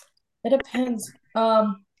depends.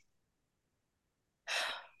 I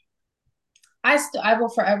will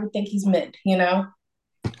forever think he's mid,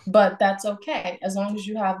 but that's okay as long as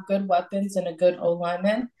you have good weapons and a good O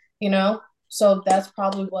lineman, you know. So that's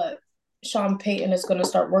probably what Sean Payton is going to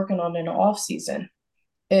start working on in the off season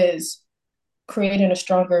is creating a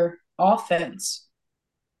stronger offense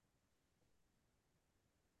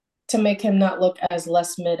to make him not look as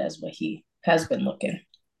less mid as what he has been looking.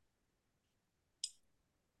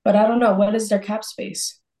 But I don't know. What is their cap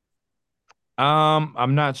space?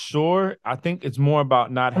 I'm not sure. I think it's more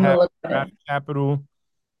about not having draft capital,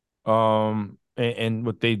 and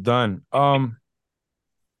what they've done.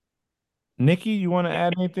 Nikki, you want to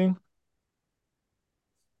add anything?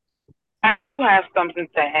 I have something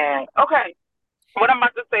to add. Okay. What I'm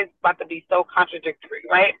about to say is about to be so contradictory,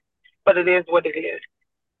 right? But it is what it is.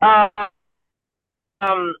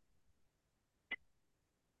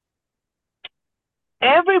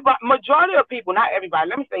 Everybody, majority of people, not everybody,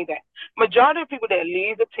 let me say that. Majority of people that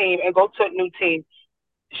leave the team and go to a new team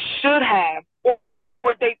should have, or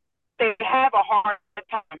they have a hard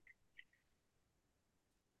time.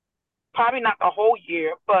 Probably not the whole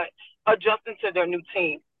year, but adjusting to their new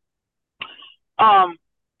team.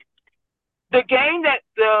 The game that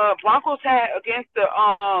the Broncos had against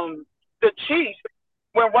the Chiefs,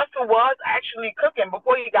 when Russell was actually cooking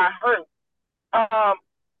before he got hurt,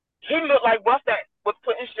 he looked like Russ that was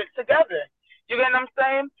putting shit together. You get what I'm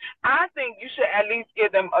saying? I think you should at least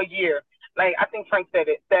give them a year. Like I think Frank said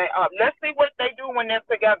it. That let's see what they do when they're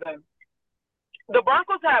together. The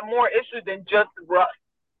Broncos have more issues than just Russ.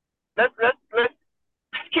 Let's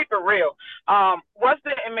keep it real. Russ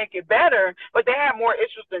didn't make it better, but they have more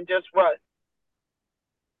issues than just Russ.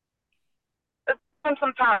 Let's give them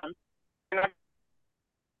some time.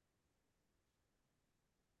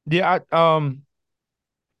 Yeah,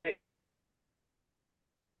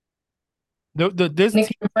 this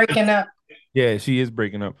Nick, you're breaking up. Yeah, she is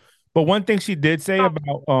breaking up. But one thing she did say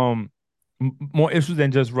about more issues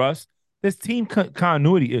than just Russ, there's team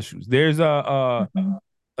continuity issues. There's a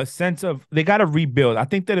sense of they got to rebuild. I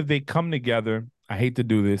think that if they come together, I hate to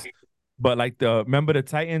do this, but like remember the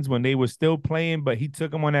Titans when they were still playing, but he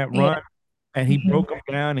took them on that run and he broke them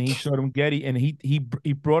down and he showed them Getty and he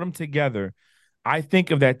brought them together. I think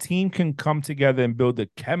if that team can come together and build the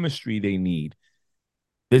chemistry they need,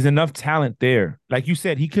 there's enough talent there. Like you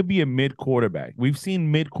said, he could be a mid quarterback. We've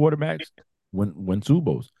seen mid quarterbacks win Super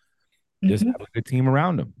Bowls. Just have a good team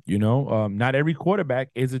around them. Not every quarterback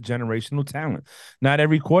is a generational talent. Not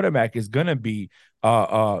every quarterback is gonna be.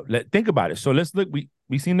 Think about it. So let's look.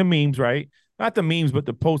 We seen the memes, right? Not the memes, but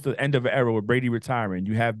the post at the end of an era with Brady retiring.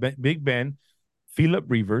 You have Big Ben, Philip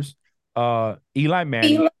Rivers, Eli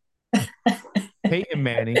Manning, Peyton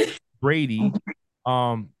Manning, Brady.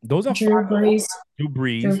 Those are Drew Brees.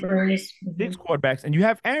 Six quarterbacks, and you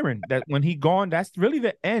have Aaron. That when he gone, that's really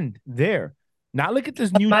the end there. Now look at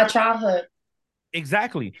this new my childhood.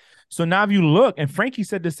 Exactly. So now if you look, and Frankie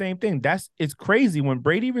said the same thing. It's crazy. When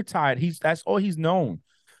Brady retired, that's all he's known.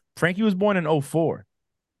 Frankie was born in 2004.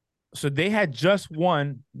 So they had just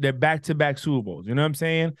won their back-to-back Super Bowls. You know what I'm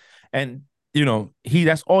saying? And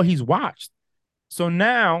that's all he's watched. So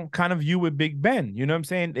now, kind of you with Big Ben, you know what I'm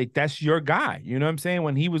saying? Like, that's your guy. You know what I'm saying?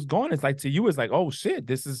 When he was gone, it's like to you, it's like, oh shit,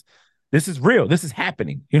 this is real. This is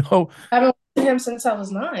happening. I've been watching him since I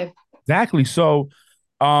was 9. Exactly. So,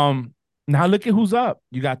 now look at who's up.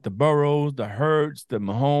 You got the Burrows, the Hurts, the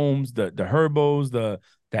Mahomes, the Herbos, the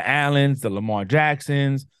Allens, the Lamar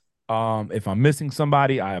Jacksons. If I'm missing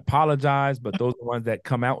somebody, I apologize, but those are the ones that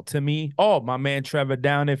come out to me. Oh, my man Trevor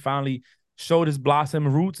down there finally showed his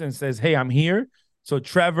blossom roots and says, "Hey, I'm here." So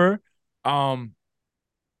Trevor, and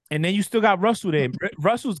then you still got Russell there.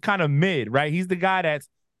 Russell's kind of mid, right? He's the guy that's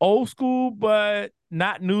old school but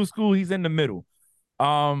not new school. He's in the middle.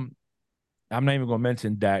 I'm not even gonna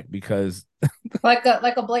mention Dak because like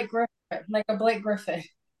a Blake Griffin.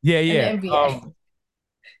 Yeah.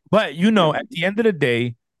 But at the end of the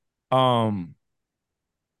day,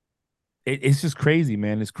 it's just crazy,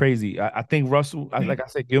 man. It's crazy. I think Russell, like I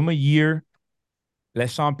said, give him a year. Let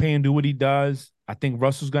Sean Payton do what he does. I think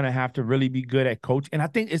Russell's gonna have to really be good at coach. And I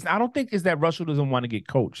don't think it's that Russell doesn't want to get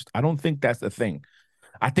coached. I don't think that's the thing.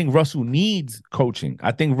 I think Russell needs coaching.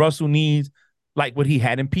 I think Russell needs like what he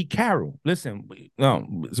had in Pete Carroll. Listen,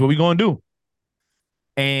 it's what we're gonna do.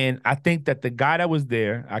 And I think that the guy that was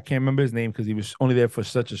there, I can't remember his name because he was only there for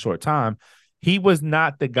such a short time. He was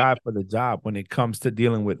not the guy for the job when it comes to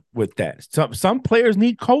dealing with that. Some players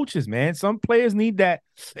need coaches, man. Some players need that.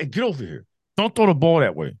 Hey, get over here. Don't throw the ball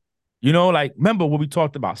that way. Remember what we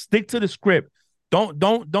talked about. Stick to the script.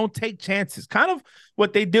 Don't take chances. Kind of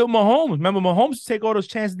what they did with Mahomes. Remember, Mahomes take all those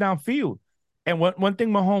chances downfield. And one thing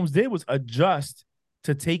Mahomes did was adjust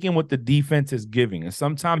to taking what the defense is giving. And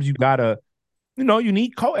sometimes you gotta, you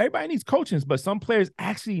need everybody needs coaching, but some players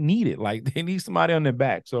actually need it. Like they need somebody on their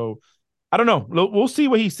back. So I don't know. We'll see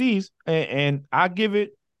what he sees, and I give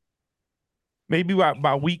it maybe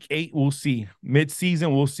by week 8. We'll see.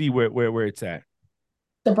 Mid-season, we'll see where it's at.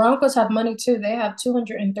 The Broncos have money too. They have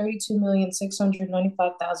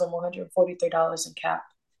 $232,695,143 in cap.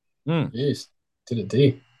 Jeez, to the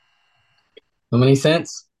D. How many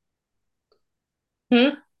cents?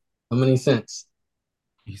 How many cents?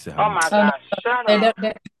 He said, "Oh my gosh, shut up!"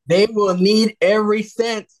 They will need every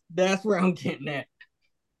cent. That's where I'm getting at.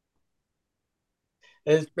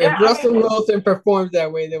 If Russell Wilson performs that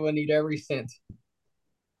way, they will need every cent.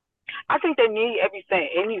 I think they need every cent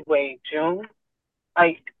anyway, June.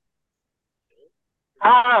 Like,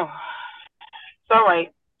 I don't know. It's all right.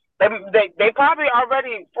 They probably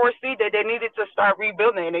already foresee that they needed to start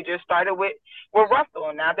rebuilding, and they just started with Russell.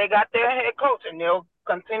 And now they got their head coach, and they'll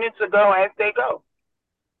continue to go as they go.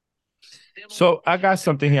 So I got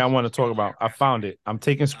something here I want to talk about. I found it. I'm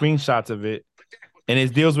taking screenshots of it, and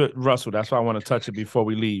it deals with Russell. That's why I want to touch it before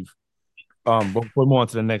we leave. Before we move on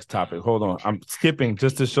to the next topic. Hold on. I'm skipping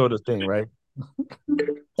just to show the thing, right?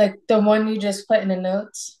 Like the one you just put in the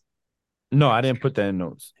notes? No, I didn't put that in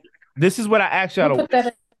notes. This is what I actually put that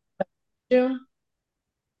in June?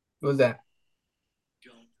 What was that?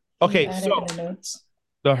 Okay, so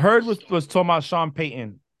the herd was talking about Sean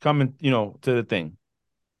Payton coming, to the thing.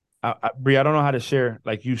 Bree, I don't know how to share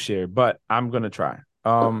like you share, but I'm gonna try.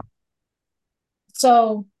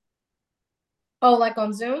 So, like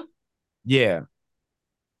on Zoom? Yeah.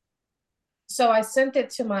 So I sent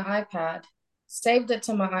it to my iPad, saved it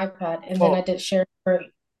to my iPad, and then I did share it.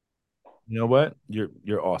 You know what?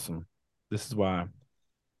 You're awesome. This is why.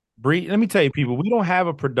 Bree, let me tell you, people, we don't have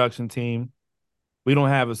a production team. We don't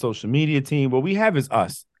have a social media team. What we have is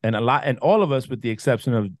us. And all of us, with the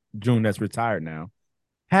exception of June, that's retired now,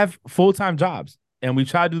 have full-time jobs. And we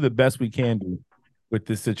try to do the best we can do with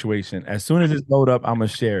this situation. As soon as it's load up, I'm gonna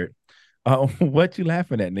share it. What you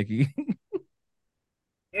laughing at, Nikki?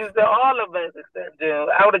 You said all of us except June.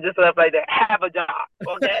 I would have just left like that. Have a job,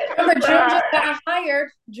 okay? But June just got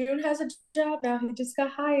hired. June has a job now. He just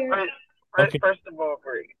got hired. First of all,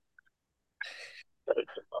 Bree.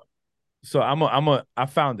 So I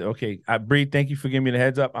found it. Okay, Bree, thank you for giving me the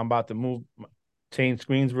heads up. I'm about to change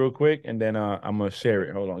screens real quick, and then I'm gonna share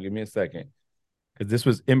it. Hold on, give me a second, because this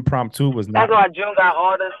was impromptu. Was not. That's why June got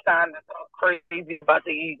all this time to talk crazy about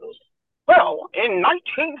the Eagles. Well, in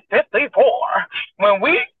 1954, when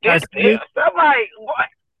we did this, I'm like, what?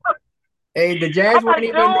 Hey, the Jazz weren't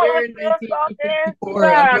even there in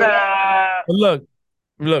 1954. Look,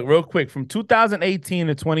 real quick. From 2018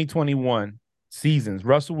 to 2021 seasons,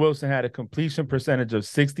 Russell Wilson had a completion percentage of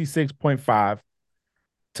 66.5.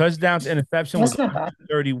 Touchdowns to interception was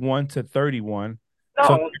 31 to 31. No,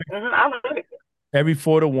 so I'm ready. Every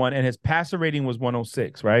 4-1, and his passer rating was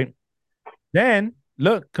 106, right? Then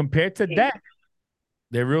look, compared to Dak,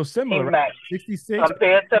 they're real similar. Right? 66.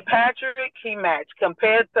 Compared to Patrick, he matched.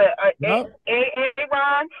 Compared to Aaron,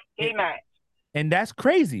 he matched. And that's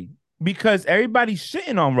crazy because everybody's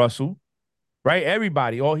shitting on Russell, right?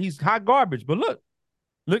 Everybody. Oh, he's hot garbage. But look,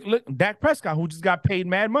 Dak Prescott, who just got paid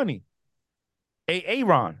mad money.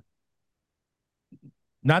 Aaron.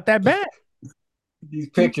 Not that bad. These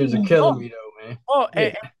pictures are killing me, though, man. Oh,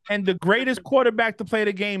 and the greatest quarterback to play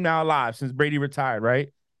the game now alive since Brady retired,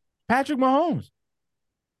 right? Patrick Mahomes.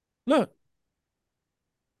 Look.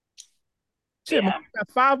 Shit, Mahomes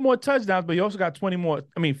got 5 more touchdowns, but he also got 20 more.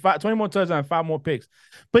 20 more touchdowns and 5 more picks.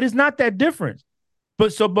 But it's not that different.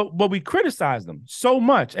 But we criticize them so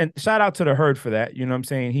much. And shout out to the herd for that. You know what I'm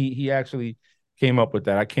saying? He actually came up with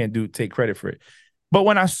that. I can't take credit for it. But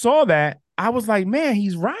when I saw that, I was like, man,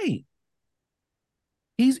 he's right.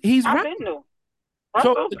 He's right.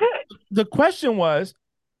 So the question was,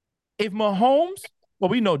 if Mahomes, well,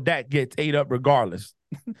 we know Dak gets ate up regardless,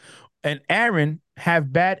 and Aaron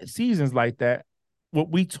have bad seasons like that, what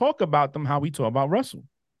we talk about them, how we talk about Russell.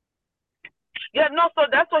 Yeah, no, so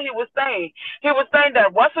that's what he was saying. He was saying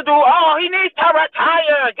that Russell he needs to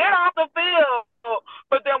retire, get off the field.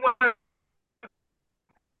 But then when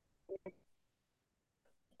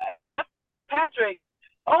Patrick,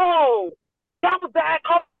 that was bad.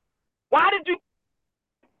 Why did you?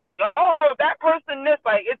 That person this,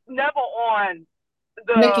 like, it's never on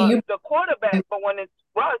the quarterback, but when it's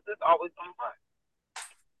Russ, it's always on Russ.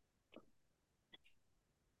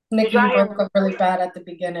 Nikki, you broke up really bad at the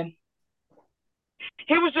beginning.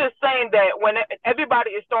 He was just saying that when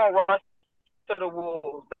everybody is throwing Russ to the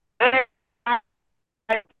Wolves.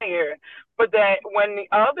 Here, but that when the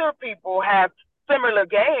other people have similar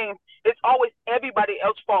games, it's always everybody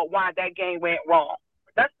else's fault why that game went wrong.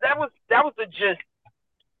 That was the gist,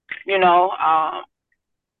 you know,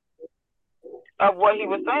 of what he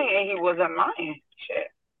was saying, and he wasn't lying. Shit.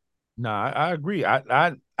 No, I agree.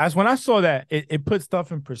 I as when I saw that, it put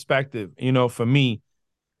stuff in perspective, you know, for me.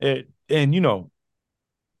 And you know,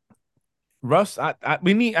 Russ, I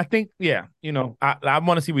think, yeah, you know, I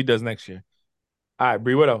want to see what he does next year. All right,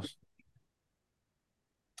 Bree, what else?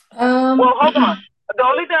 Well, hold on. The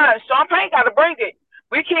only thing, Sean Payne got to bring it.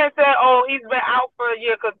 We can't say, oh, he's been out for a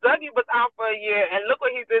year, because Dougie was out for a year, and look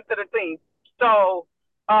what he did to the team. So,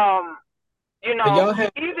 you know,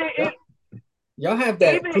 y'all have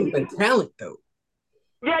that proven talent, though.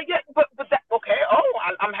 Yeah, but that, okay. Oh,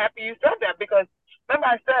 I'm happy you said that, because remember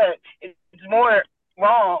I said it's more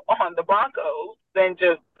wrong on the Broncos than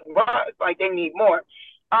just Russ. Like, they need more.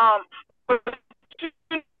 But you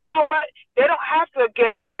know what? They don't have to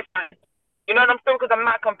get. You know what I'm saying? Because I'm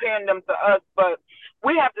not comparing them to us, but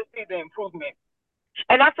we have to see the improvement.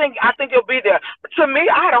 And I think it'll be there. To me,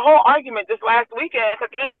 I had a whole argument this last weekend because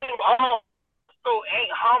Russell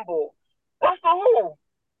ain't humble. Russell who?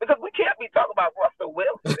 Because we can't be talking about Russell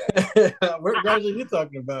Wilson. What Russell are you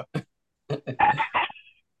talking about?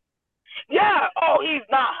 Yeah. Oh, he's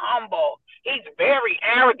not humble. He's very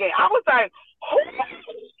arrogant. I was like,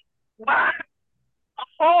 what?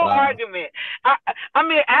 Whole argument. I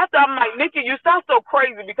mean, after I'm like, Nikki, you sound so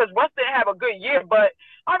crazy because Russ didn't have a good year, but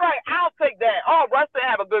all right, I'll take that. Oh, Russ didn't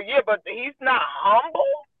have a good year, but he's not humble?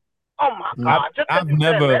 Oh my God. I've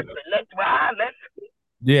never let's ride.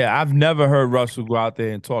 Yeah, I've never heard Russell go out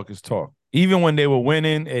there and talk his talk. Even when they were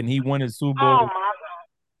winning and he won his Super Bowl. Oh my God.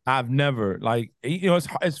 I've never, like, you know,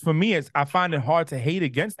 it's for me, I find it hard to hate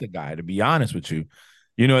against the guy, to be honest with you.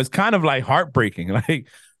 You know, it's kind of like heartbreaking. Like,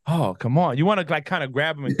 oh, come on. You want to like kind of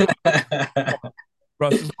grab him and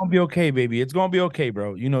Russ, it's gonna be okay, baby. It's gonna be okay,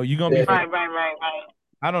 bro. You know, you're gonna be right.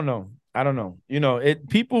 I don't know. You know,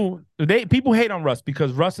 people hate on Russ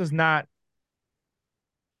because Russ is not.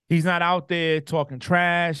 He's not out there talking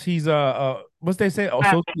trash. He's what's they say? Oh,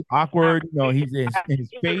 so awkward. You know, he's in his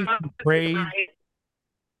face, he prays.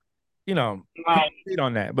 You know, hate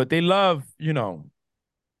on that, but they love. You know,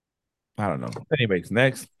 I don't know. Anyways,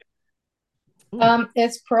 next.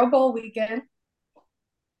 It's Pro Bowl weekend.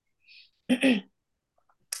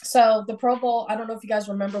 So the Pro Bowl, I don't know if you guys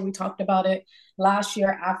remember, we talked about it last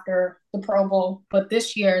year after the Pro Bowl, but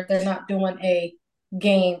this year they're not doing a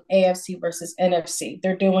game AFC versus NFC.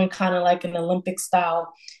 They're doing kind of like an Olympic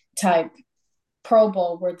style type Pro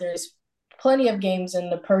Bowl where there's plenty of games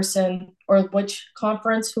and the person or which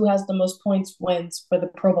conference who has the most points wins for the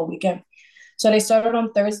Pro Bowl weekend. So they started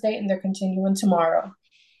on Thursday and they're continuing tomorrow.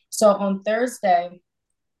 So on Thursday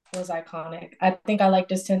was iconic. I think I like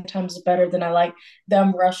this 10 times better than I like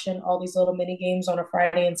them rushing all these little mini games on a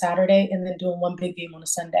Friday and Saturday and then doing one big game on a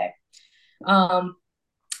Sunday.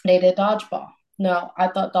 They did dodgeball. No, I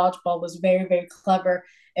thought dodgeball was very, very clever.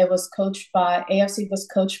 It was coached by, AFC was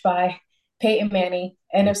coached by Peyton Manning.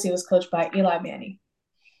 NFC was coached by Eli Manning.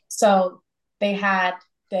 So they had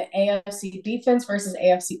the AFC defense versus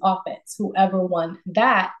AFC offense. Whoever won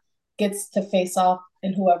that gets to face off,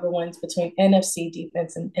 and whoever wins between NFC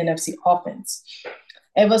defense and NFC offense.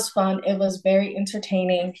 It was fun. It was very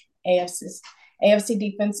entertaining. AFC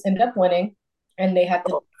defense ended up winning, and they had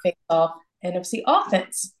to face off NFC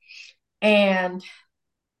offense. And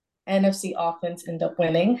NFC offense ended up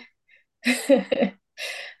winning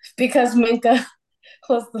because Minkah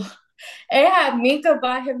was it had Minkah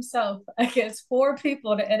by himself against 4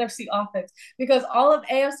 people in the NFC offense because all of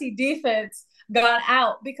AFC defense got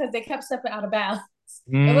out because they kept stepping out of bounds.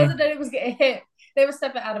 It wasn't that it was getting hit. They were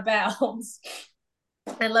stepping out of bounds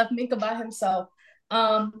and left Minkah by himself.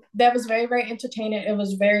 That was very, very entertaining. It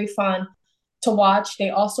was very fun to watch. They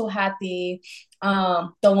also had the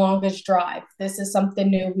longest drive. This is something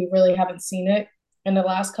new. We really haven't seen it in the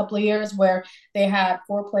last couple of years where they had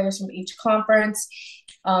 4 players from each conference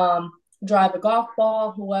drive a golf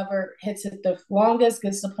ball. Whoever hits it the longest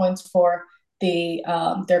gets the points for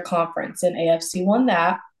their conference, and AFC won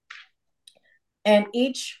that. And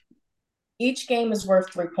each game is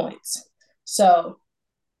worth 3 points. So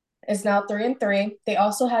it's now 3-3. They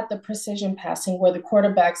also had the precision passing where the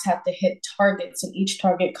quarterbacks have to hit targets, and each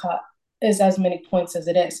target caught is as many points as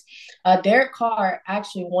it is. Derek Carr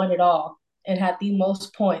actually won it all and had the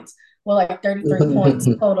most points, well, like 33 points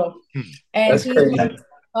total. And he looked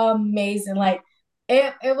amazing. Like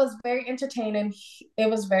it was very entertaining. It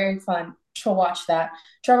was very fun to watch that.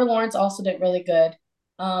 Trevor Lawrence also did really good.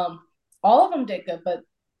 All of them did good, but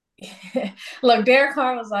Look, Derek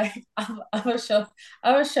Carr was like, I'm gonna show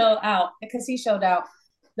out because he showed out.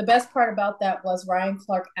 The best part about that was Ryan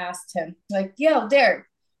Clark asked him, like, yo, Derek,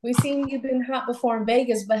 we seen you've been hot before in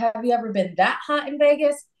Vegas, but have you ever been that hot in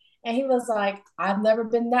Vegas? And he was like, I've never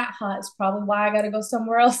been that hot. It's probably why I gotta go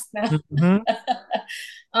somewhere else now.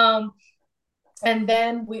 Mm-hmm. And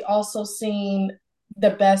then we also seen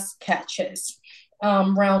the best catches,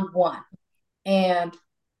 round one. And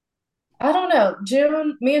I don't know.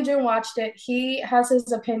 Me and June watched it. He has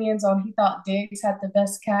his opinions on he thought Diggs had the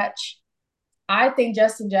best catch. I think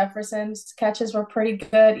Justin Jefferson's catches were pretty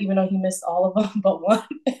good, even though he missed all of them but one.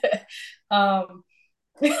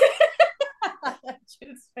 June's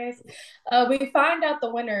face. We find out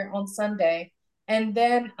the winner on Sunday. And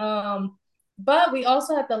then but we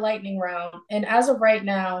also have the lightning round. And as of right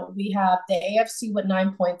now, we have the AFC with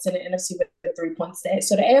 9 points and the NFC with 3 points today.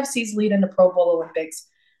 So the AFC's leading the Pro Bowl Olympics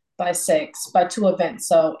by 2 events.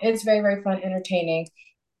 So it's very, very fun, entertaining.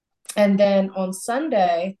 And then on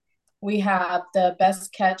Sunday, we have the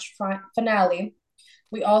best catch finale.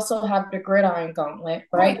 We also have the gridiron gauntlet,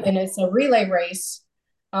 right? And it's a relay race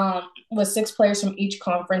with 6 players from each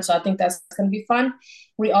conference. So I think that's going to be fun.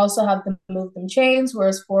 We also have the move them chains, where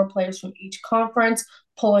it's 4 players from each conference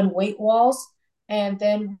pulling weight walls. And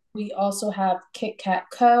then we also have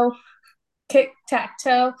Tic-Tac-Toe,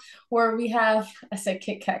 where we have, I said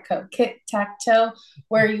Tic-Tac-Toe,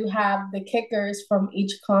 where you have the kickers from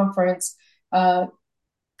each conference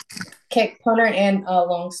kick, punter, and a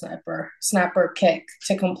long snapper kick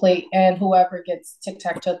to complete. And whoever gets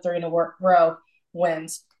Tic-Tac-Toe 3 in a row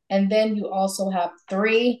wins. And then you also have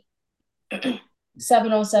 3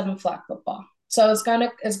 7-on-7 flag football. So it's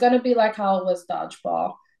gonna be like how it was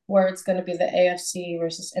dodgeball, where it's gonna be the AFC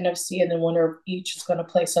versus NFC, and then winner of each is gonna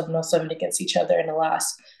play 7-on-7 against each other in the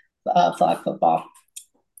last flag football.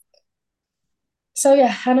 So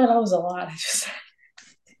yeah, I know that was a lot.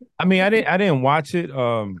 I mean, I didn't watch it.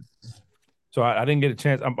 So I didn't get a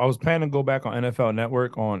chance. I was planning to go back on NFL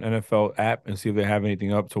Network on NFL app and see if they have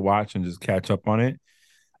anything up to watch and just catch up on it.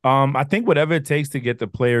 I think whatever it takes to get the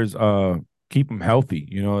players, keep them healthy.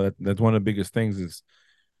 You know, that's one of the biggest things. Is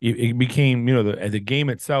it became, you know, the game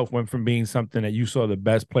itself went from being something that you saw the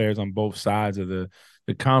best players on both sides of the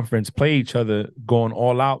conference play each other, going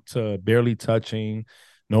all out, to barely touching,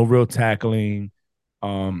 no real tackling.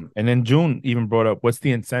 And then June even brought up, what's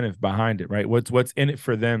the incentive behind it, right? What's in it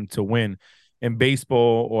for them to win? In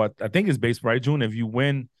baseball, or I think it's baseball, right, June? If you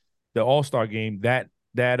win the All-Star game, that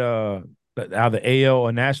either AL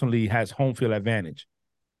or National League has home field advantage.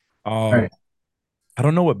 Right. I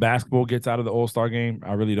don't know what basketball gets out of the All-Star game.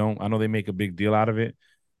 I really don't. I know they make a big deal out of it.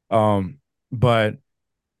 But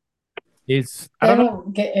they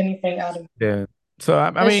don't get anything out of it. Yeah. So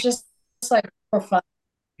I mean, it's like for fun.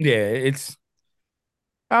 Yeah,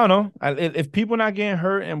 I don't know. If people not getting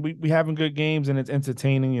hurt and we having good games and it's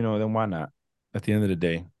entertaining, you know, then why not? At the end of the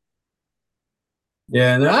day.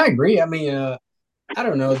 Yeah, no, I agree. I mean, I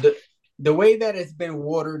don't know, the way that it's been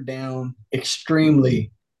watered down,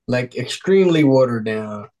 extremely watered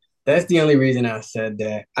down. That's the only reason I said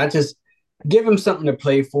that. I just give them something to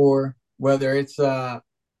play for, whether it's I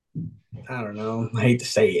don't know, I hate to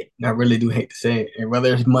say it. I really do hate to say it. And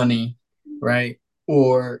whether it's money, right?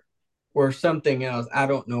 Or something else. I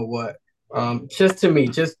don't know what. Just to me,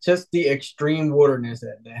 just the extreme waterness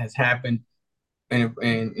that has happened and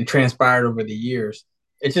transpired over the years.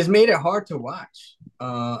 It just made it hard to watch.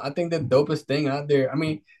 I think the dopest thing out there. I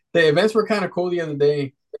mean, the events were kind of cool the other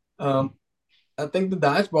day. I think the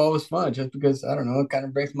dodgeball was fun just because, I don't know, it kind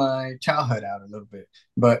of brings my childhood out a little bit.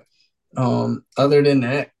 But other than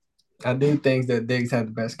that, I do think that Diggs had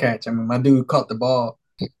the best catch. I mean, my dude caught the ball,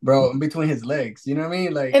 bro, in between his legs. You know what I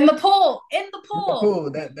mean? Like in the pool.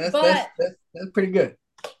 That's pretty good.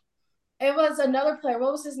 It was another player.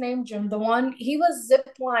 What was his name, Jim? The one, he was zip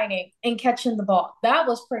lining and catching the ball. That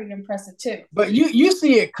was pretty impressive too. But you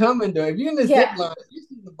see it coming though. If you're in the zip line, you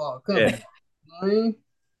see the ball coming. Yeah.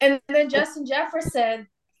 And then Justin Jefferson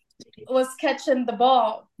was catching the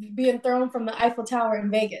ball being thrown from the Eiffel Tower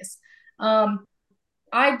in Vegas.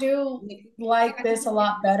 I do like this a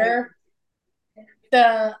lot better.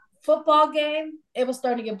 The football game, it was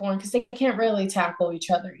starting to get boring because they can't really tackle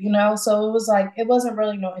each other, you know? So it was like, it wasn't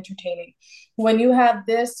really no entertaining. When you have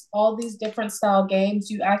all these different style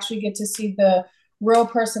games, you actually get to see the real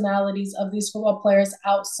personalities of these football players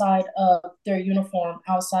outside of their uniform,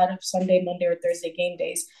 outside of Sunday, Monday, or Thursday game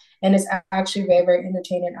days. And it's actually very, very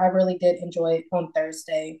entertaining. I really did enjoy it on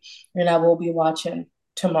Thursday, and I will be watching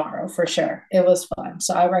tomorrow for sure. It was fun.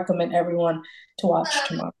 So I recommend everyone to watch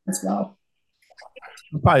tomorrow as well.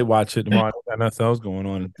 I'll probably watch it tomorrow. Nothing else going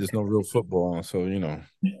on. There's no real football on, so you know.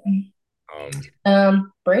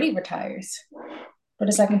 Brady retires for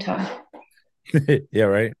the second time. Yeah,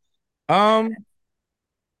 right. I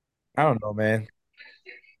don't know, man.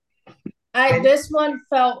 This one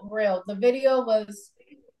felt real. The video was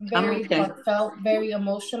very heartfelt, very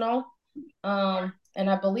emotional. And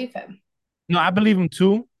I believe him. No, I believe him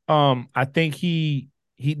too. I think he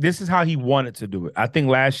this is how he wanted to do it. I think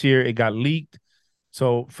last year it got leaked.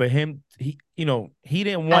 So for him, he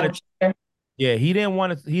didn't want to. Yeah, he didn't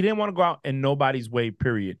want to go out in nobody's way,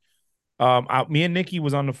 period. Me and Nikki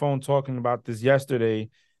was on the phone talking about this yesterday.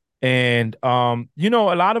 And a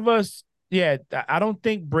lot of us, I don't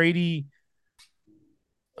think Brady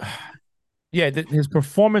his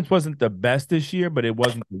performance wasn't the best this year, but it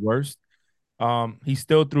wasn't the worst. He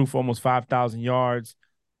still threw for almost 5,000 yards.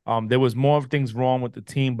 There was more things wrong with the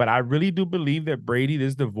team, but I really do believe that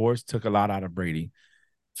this divorce took a lot out of Brady.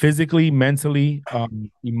 Physically, mentally,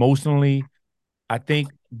 emotionally. I think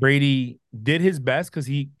Brady did his best because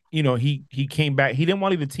he came back. He didn't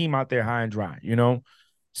want to leave the team out there high and dry,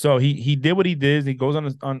 So he did what he did. He goes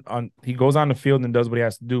he goes on the field and does what he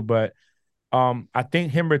has to do. But I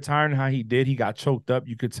think him retiring how he did, he got choked up,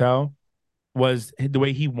 you could tell, was the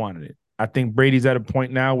way he wanted it. I think Brady's at a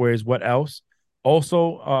point now where it's what else?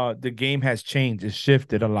 Also, the game has changed. It's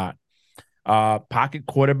shifted a lot. Pocket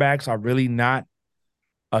quarterbacks are really not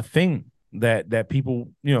a thing that people,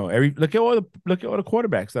 look at all the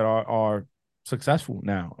quarterbacks that are successful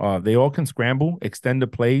now. They all can scramble, extend the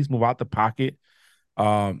plays, move out the pocket.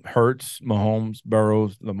 Hurts, Mahomes,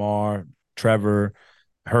 Burrows, Lamar, Trevor,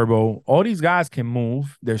 Herbo, all these guys can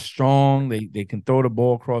move. They're strong. They can throw the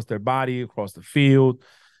ball across their body, across the field.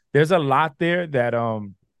 There's a lot there that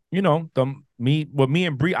me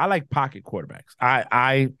and Bree, I like pocket quarterbacks.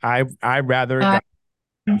 I rather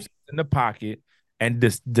in the pocket and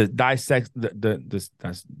dissect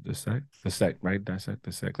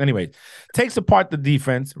dissect. Anyway, takes apart the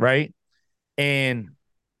defense, right? And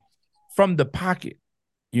from the pocket,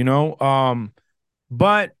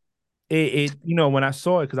 but it when I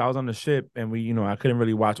saw it, because I was on the ship and I couldn't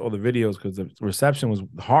really watch all the videos because the reception was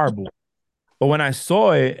horrible. But when I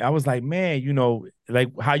saw it, I was like, man,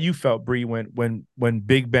 like how you felt, Bree, when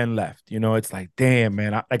Big Ben left. It's like, damn,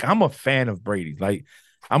 man. I'm a fan of Brady. Like,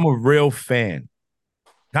 I'm a real fan.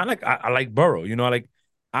 Not like I like Burrow. Like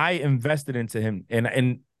I invested into him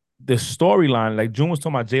and the storyline. Like June was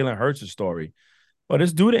talking about Jalen Hurts' story. Well,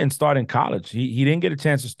 this dude didn't start in college. He didn't get a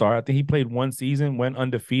chance to start. I think he played one season, went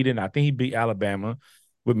undefeated. I think he beat Alabama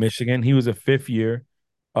with Michigan. He was a fifth-year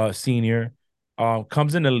senior.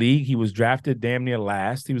 Comes in the league. He was drafted damn near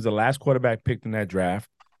last. He was the last quarterback picked in that draft.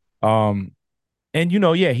 And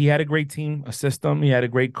he had a great team, a system. He had a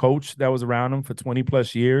great coach that was around him for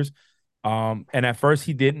 20+ years. And at first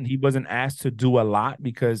he wasn't asked to do a lot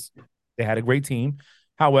because they had a great team.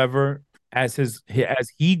 However, as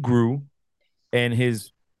he grew and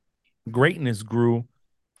his greatness grew,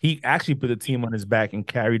 he actually put the team on his back and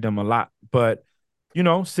carried them a lot. But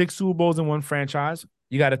 6 Super Bowls in one franchise.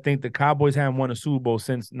 You got to think the Cowboys haven't won a Super Bowl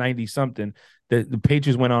since 90-something. The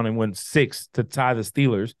Patriots went on and won 6 to tie the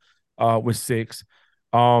Steelers with 6.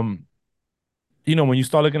 When you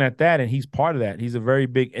start looking at that, and he's part of that, he's a very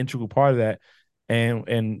big integral part of that.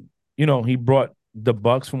 And he brought the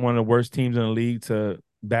Bucs from one of the worst teams in the league to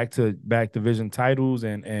back division titles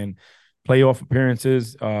and playoff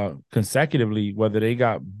appearances consecutively, whether they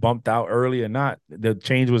got bumped out early or not. The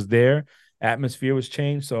change was there. Atmosphere was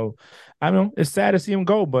changed. So I don't know. It's sad to see him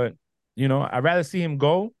go, but I'd rather see him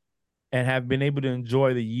go and have been able to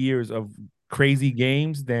enjoy the years of crazy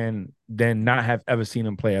games than not have ever seen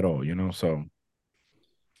him play at all. So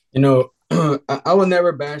I will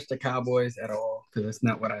never bash the Cowboys at all because it's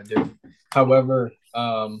not what I do. However,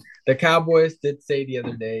 the Cowboys did say the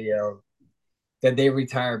other day that they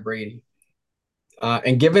retired Brady.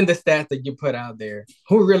 And given the stats that you put out there,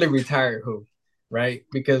 who really retired who? Right?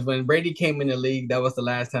 Because when Brady came in the league, that was the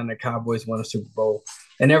last time the Cowboys won a Super Bowl.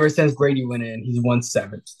 And ever since Brady went in, he's won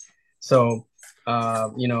 7. So,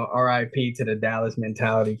 RIP to the Dallas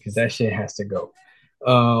mentality because that shit has to go.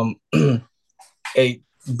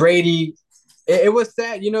 Brady, it was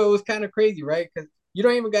sad. It was kind of crazy, right? Because you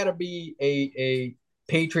don't even got to be a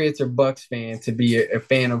Patriots or Bucks fan to be a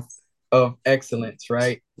fan of excellence,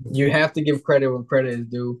 right? You have to give credit when credit is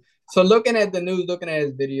due. So looking at the news, looking at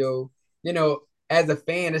his video, as a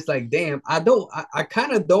fan, it's like, damn, I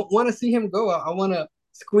kind of don't want to see him go. I want to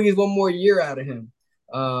squeeze one more year out of him.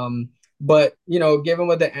 But given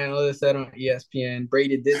what the analyst said on ESPN,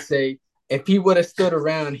 Brady did say if he would have stood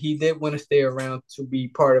around, he did want to stay around to be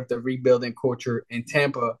part of the rebuilding culture in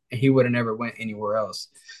Tampa, and he would have never went anywhere else.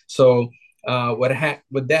 So, would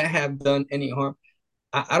that have done any harm?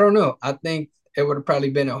 I don't know. I think it would have probably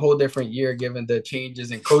been a whole different year given the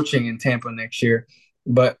changes in coaching in Tampa next year.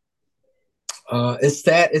 But it's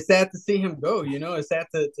sad. It's sad to see him go. You know, it's sad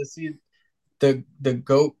to see the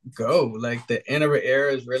GOAT go. Like the end of an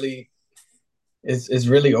era is really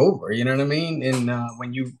over. You know what I mean? And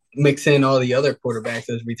when you mix in all the other quarterbacks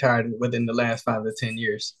that's retired within the last 5 to 10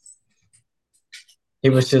 years, it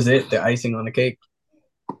was just the icing on the cake.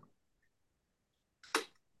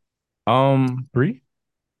 Bree?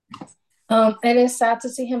 It is sad to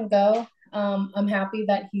see him go. I'm happy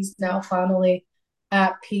that he's now finally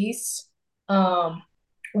at peace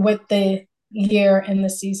with the year and the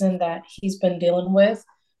season that he's been dealing with.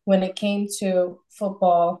 When it came to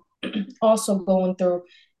football, also going through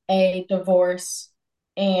a divorce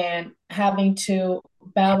and having to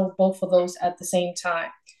battle both of those at the same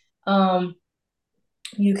time.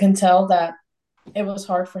 You can tell that it was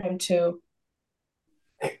hard for him to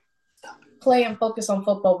play and focus on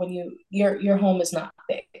football when your home is not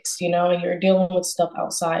fixed, you know, and you're dealing with stuff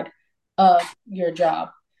outside of your job.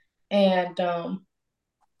 And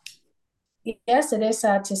yes, it is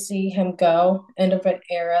sad to see him go, end of an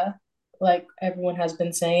era, like everyone has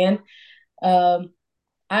been saying. I'm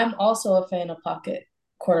also a fan of pocket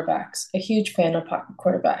quarterbacks, a huge fan of pocket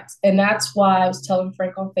quarterbacks. And that's why I was telling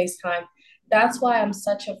Frank on FaceTime, that's why I'm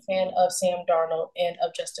such a fan of Sam Darnold and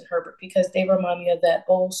of Justin Herbert, because they remind me of that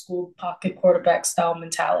old school pocket quarterback style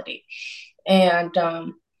mentality. And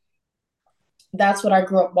that's what I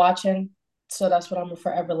grew up watching. So that's what I'm going to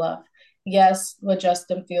forever love. Yes, what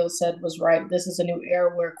Justin Fields said was right. This is a new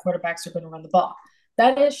era where quarterbacks are going to run the ball.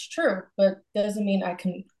 That is true, but doesn't mean I'm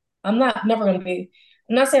not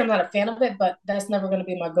saying I'm not a fan of it, but that's never going to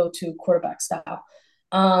be my go-to quarterback style.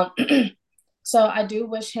 So I do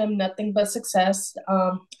wish him nothing but success.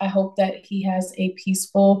 I hope that he has a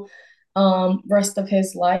peaceful rest of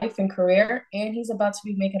his life and career, and he's about to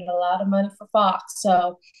be making a lot of money for Fox.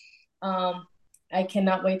 So I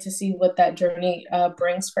cannot wait to see what that journey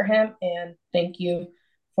brings for him. And thank you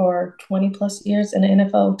for 20 plus years in the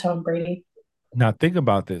NFL, Tom Brady. Now think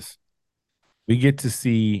about this. We get to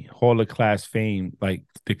see Hall of Class fame, like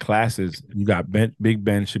the classes. You got Big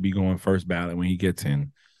Ben should be going first ballot when he gets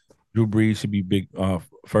in. Drew Brees should be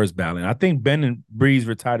first ballot. I think Ben and Brees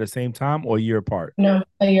retired at the same time or a year apart. No,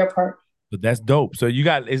 a year apart. But that's dope. So you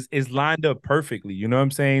got it's lined up perfectly. You know what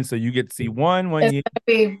I'm saying? So you get to see one year.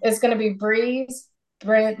 It's gonna be Brees,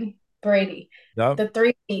 Brent, Brady. Yep. The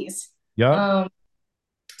 3 B's. Yeah.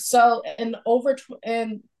 So in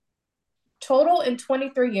total in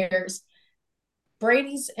 23 years,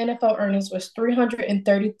 Brady's NFL earnings was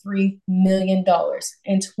 $333 million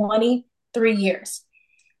in 23 years.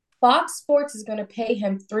 Fox Sports is going to pay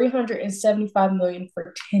him $375 million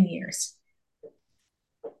for 10 years.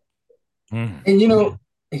 And you know,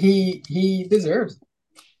 he deserves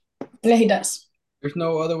it. Yeah, he does. There's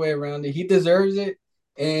no other way around it. He deserves it,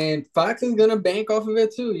 and Fox is gonna bank off of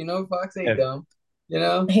it too. You know, Fox ain't dumb. You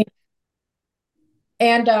know.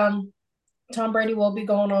 And Tom Brady will be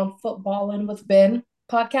going on Footballin' with Ben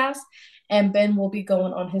podcast, and Ben will be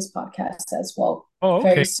going on his podcast as well. Oh,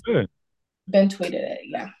 okay, good. Ben tweeted it,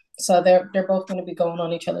 yeah. So they're both going to be going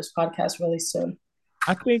on each other's podcast really soon.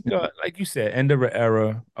 I think, like you said, end of an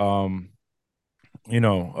era. You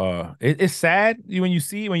know, it's sad when you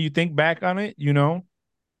think back on it. You know,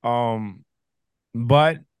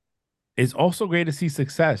 but it's also great to see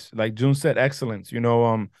success. Like June said, excellence. You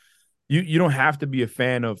know, you don't have to be a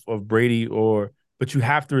fan of Brady but you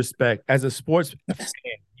have to respect as a sports fan.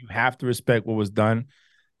 You have to respect what was done.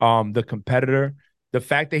 The competitor. The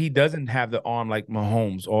fact that he doesn't have the arm like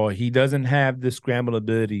Mahomes, or he doesn't have the scramble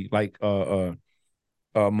ability like Mahomes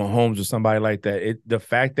or somebody like that. The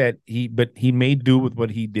fact that he made do with what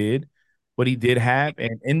he did have,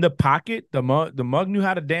 and in the pocket, the mug knew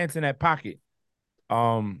how to dance in that pocket.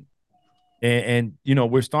 And you know,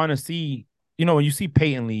 we're starting to see, you know, when you see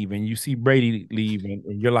Peyton leave and you see Brady leave,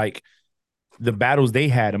 and you're like, the battles they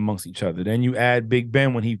had amongst each other. Then you add Big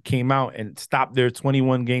Ben when he came out and stopped their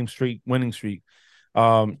 21 game winning streak.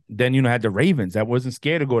 Then, you know, had the Ravens that wasn't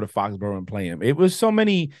scared to go to Foxborough and play him. It was so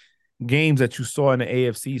many games that you saw in the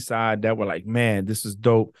AFC side that were like, man, this is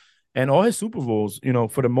dope. And all his Super Bowls, you know,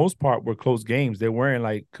 for the most part were close games. They weren't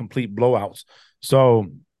like complete blowouts. So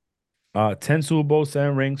 10 Super Bowls,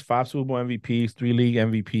 7 rings, 5 Super Bowl MVPs, 3 league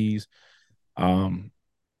MVPs.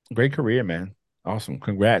 Great career, man. Awesome.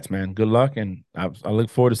 Congrats, man. Good luck. And I look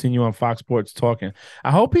forward to seeing you on Fox Sports talking.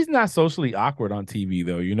 I hope he's not socially awkward on TV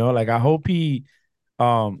though. You know, like I hope he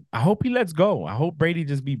I hope he lets go. I hope Brady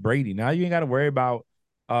just be Brady. Now you ain't got to worry about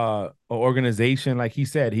an organization. Like he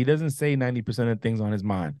said, he doesn't say 90% of things on his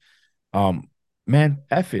mind. Man,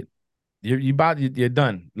 F it. You're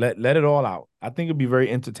done. Let it all out. I think it'd be very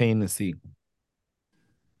entertaining to see.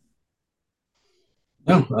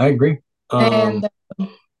 No, I agree. And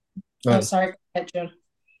sorry, go ahead, Jim.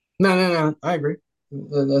 No. I agree.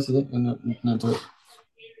 That's it. Not to it.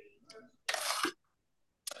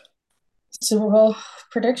 Super Bowl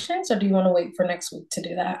predictions, or do you want to wait for next week to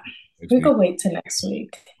do that? We could wait till next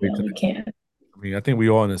week. Yeah, we can. I mean, I think we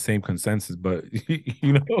all in the same consensus, but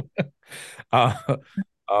you know,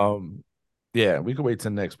 yeah, we could wait till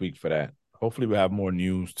next week for that. Hopefully, we'll have more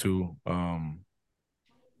news too. I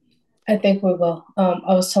think we will.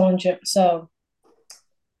 I was telling Jim, so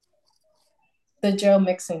the Joe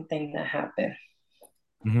Mixon thing that happened.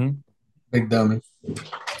 Mm-hmm. Big dummy.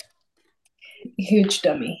 Huge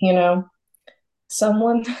dummy, you know.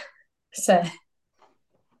 Someone said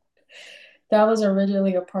that was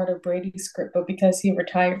originally a part of Brady's script, but because he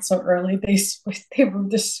retired so early, they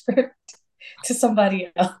moved the script to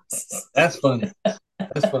somebody else. That's funny.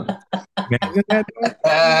 That's funny.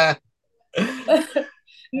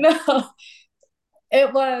 No,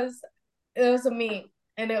 it was a meme,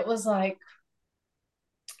 and it was like,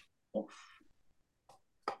 who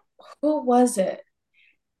was it?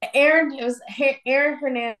 It was Aaron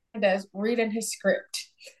Hernandez reading his script,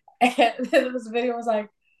 and this video was like,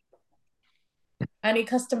 I need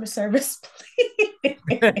customer service, please.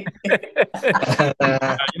 You're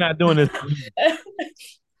not doing this.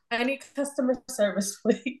 I need customer service,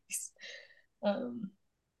 please.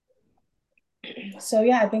 So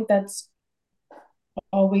yeah, I think that's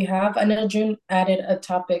all we have. I know June added a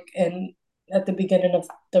topic at the beginning of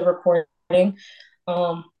the recording.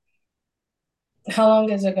 How long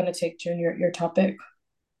is it going to take, June? Your topic?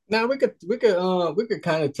 Now we could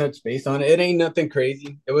kind of touch base on it. It ain't nothing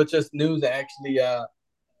crazy. It was just news actually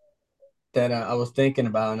that I was thinking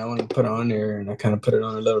about, and I want to put on there, and I kind of put it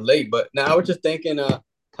on a little late. But now I was just thinking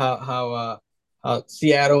how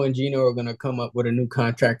Seattle and Geno are gonna come up with a new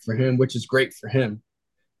contract for him, which is great for him.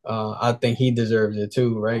 I think he deserves it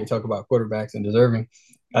too, right? You talk about quarterbacks and deserving.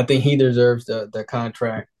 I think he deserves the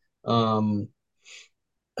contract.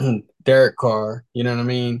 Derek Carr, you know what I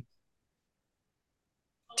mean?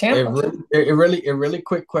 Tampa. It really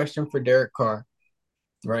quick question for Derek Carr,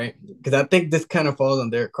 right? Because I think this kind of falls on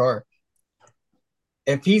Derek Carr.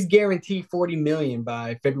 If he's guaranteed $40 million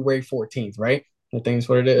by February 14th, right? I think it's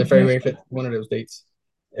what it is. February 5th, one of those dates.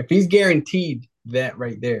 If he's guaranteed that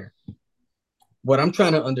right there, what I'm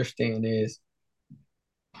trying to understand is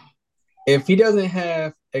if he doesn't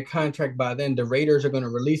have a contract by then, the Raiders are going to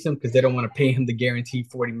release him because they don't want to pay him the guaranteed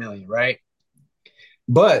 $40 million, right?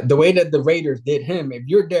 But the way that the Raiders did him, if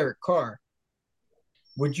you're Derek Carr,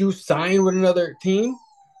 would you sign with another team,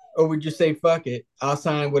 or would you say fuck it, I'll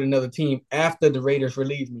sign with another team after the Raiders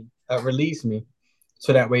release me,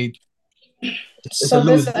 so that way? So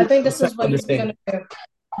I think this is what he's gonna do.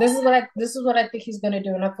 This is what I think he's gonna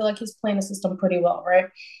do, and I feel like he's playing the system pretty well, right?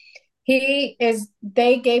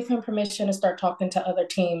 They gave him permission to start talking to other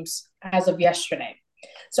teams as of yesterday.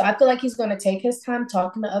 So I feel like he's going to take his time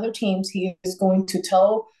talking to other teams. He is going to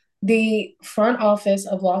tell the front office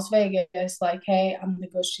of Las Vegas, like, hey, I'm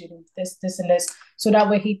negotiating this, and this. So that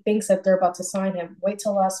way he thinks that they're about to sign him. Wait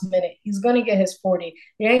till last minute. He's going to get his 40.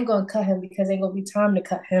 They ain't going to cut him because ain't going to be time to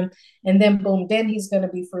cut him. And then boom, then he's going to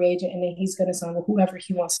be free agent, and then he's going to sign with whoever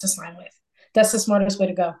he wants to sign with. That's the smartest way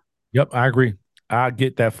to go. Yep, I agree. I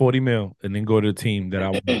get that 40 mil and then go to the team that I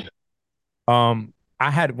want. I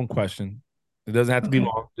had one question. It doesn't have to be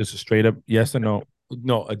long. Just a straight up yes or no.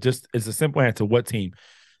 No, just it's a simple answer. What team?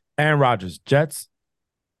 Aaron Rodgers, Jets,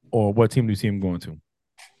 or what team do you see him going to?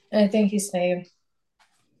 I think he's staying.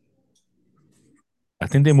 I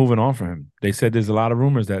think they're moving on for him. They said there's a lot of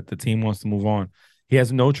rumors that the team wants to move on. He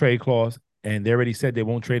has no trade clause, and they already said they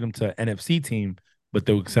won't trade him to an NFC team, but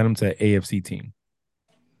they'll send him to an AFC team.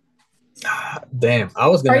 Damn, I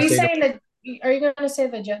was gonna. Are you going to say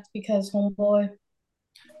the Jets because homeboy?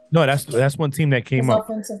 No, that's one team that came up.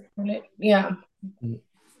 Yeah.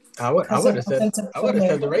 I would have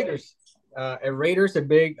said the Raiders. Raiders a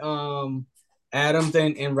big Adams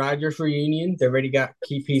and Rodgers reunion. They already got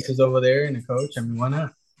key pieces over there and the coach. I mean, why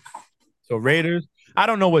not? So Raiders. I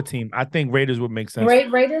don't know what team. I think Raiders would make sense.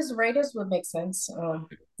 Raiders would make sense.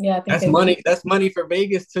 Yeah, I think that's money. That's money for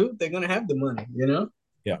Vegas too. They're gonna have the money, you know.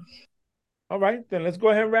 Yeah. All right, then let's go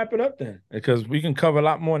ahead and wrap it up then, because we can cover a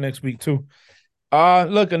lot more next week too.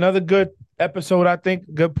 Look, another good episode. I think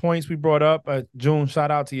good points we brought up. June,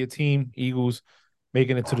 shout out to your team, Eagles.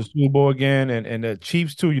 making it to the Super Bowl again, and the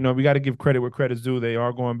Chiefs too. You know, we got to give credit where credit's due. They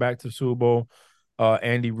are going back to the Super Bowl.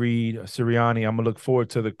 Andy Reid, Sirianni. I'm gonna look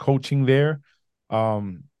forward to the coaching there.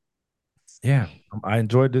 Yeah, I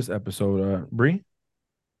enjoyed this episode. Bree?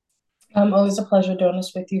 Always a pleasure doing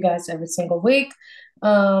this with you guys every single week.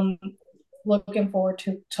 Looking forward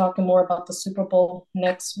to talking more about the Super Bowl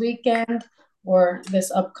next weekend or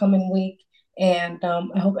this upcoming week. And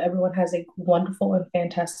I hope everyone has a wonderful and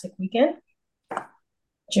fantastic weekend.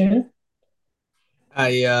 June?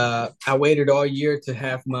 I waited all year to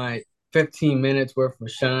have my 15 minutes worth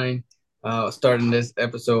of shine starting this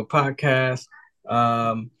episode podcast.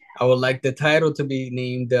 I would like the title to be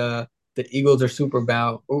named "The Eagles Are Super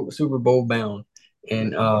Bowl Bound,"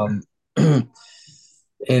 and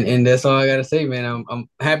and that's all I gotta say, man. I'm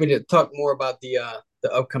happy to talk more about the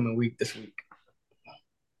upcoming week this week.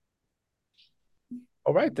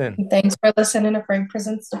 All right then. Thanks for listening to Frank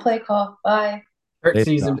Presents the Play Call. Bye. Hurt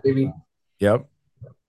season, baby. Yep.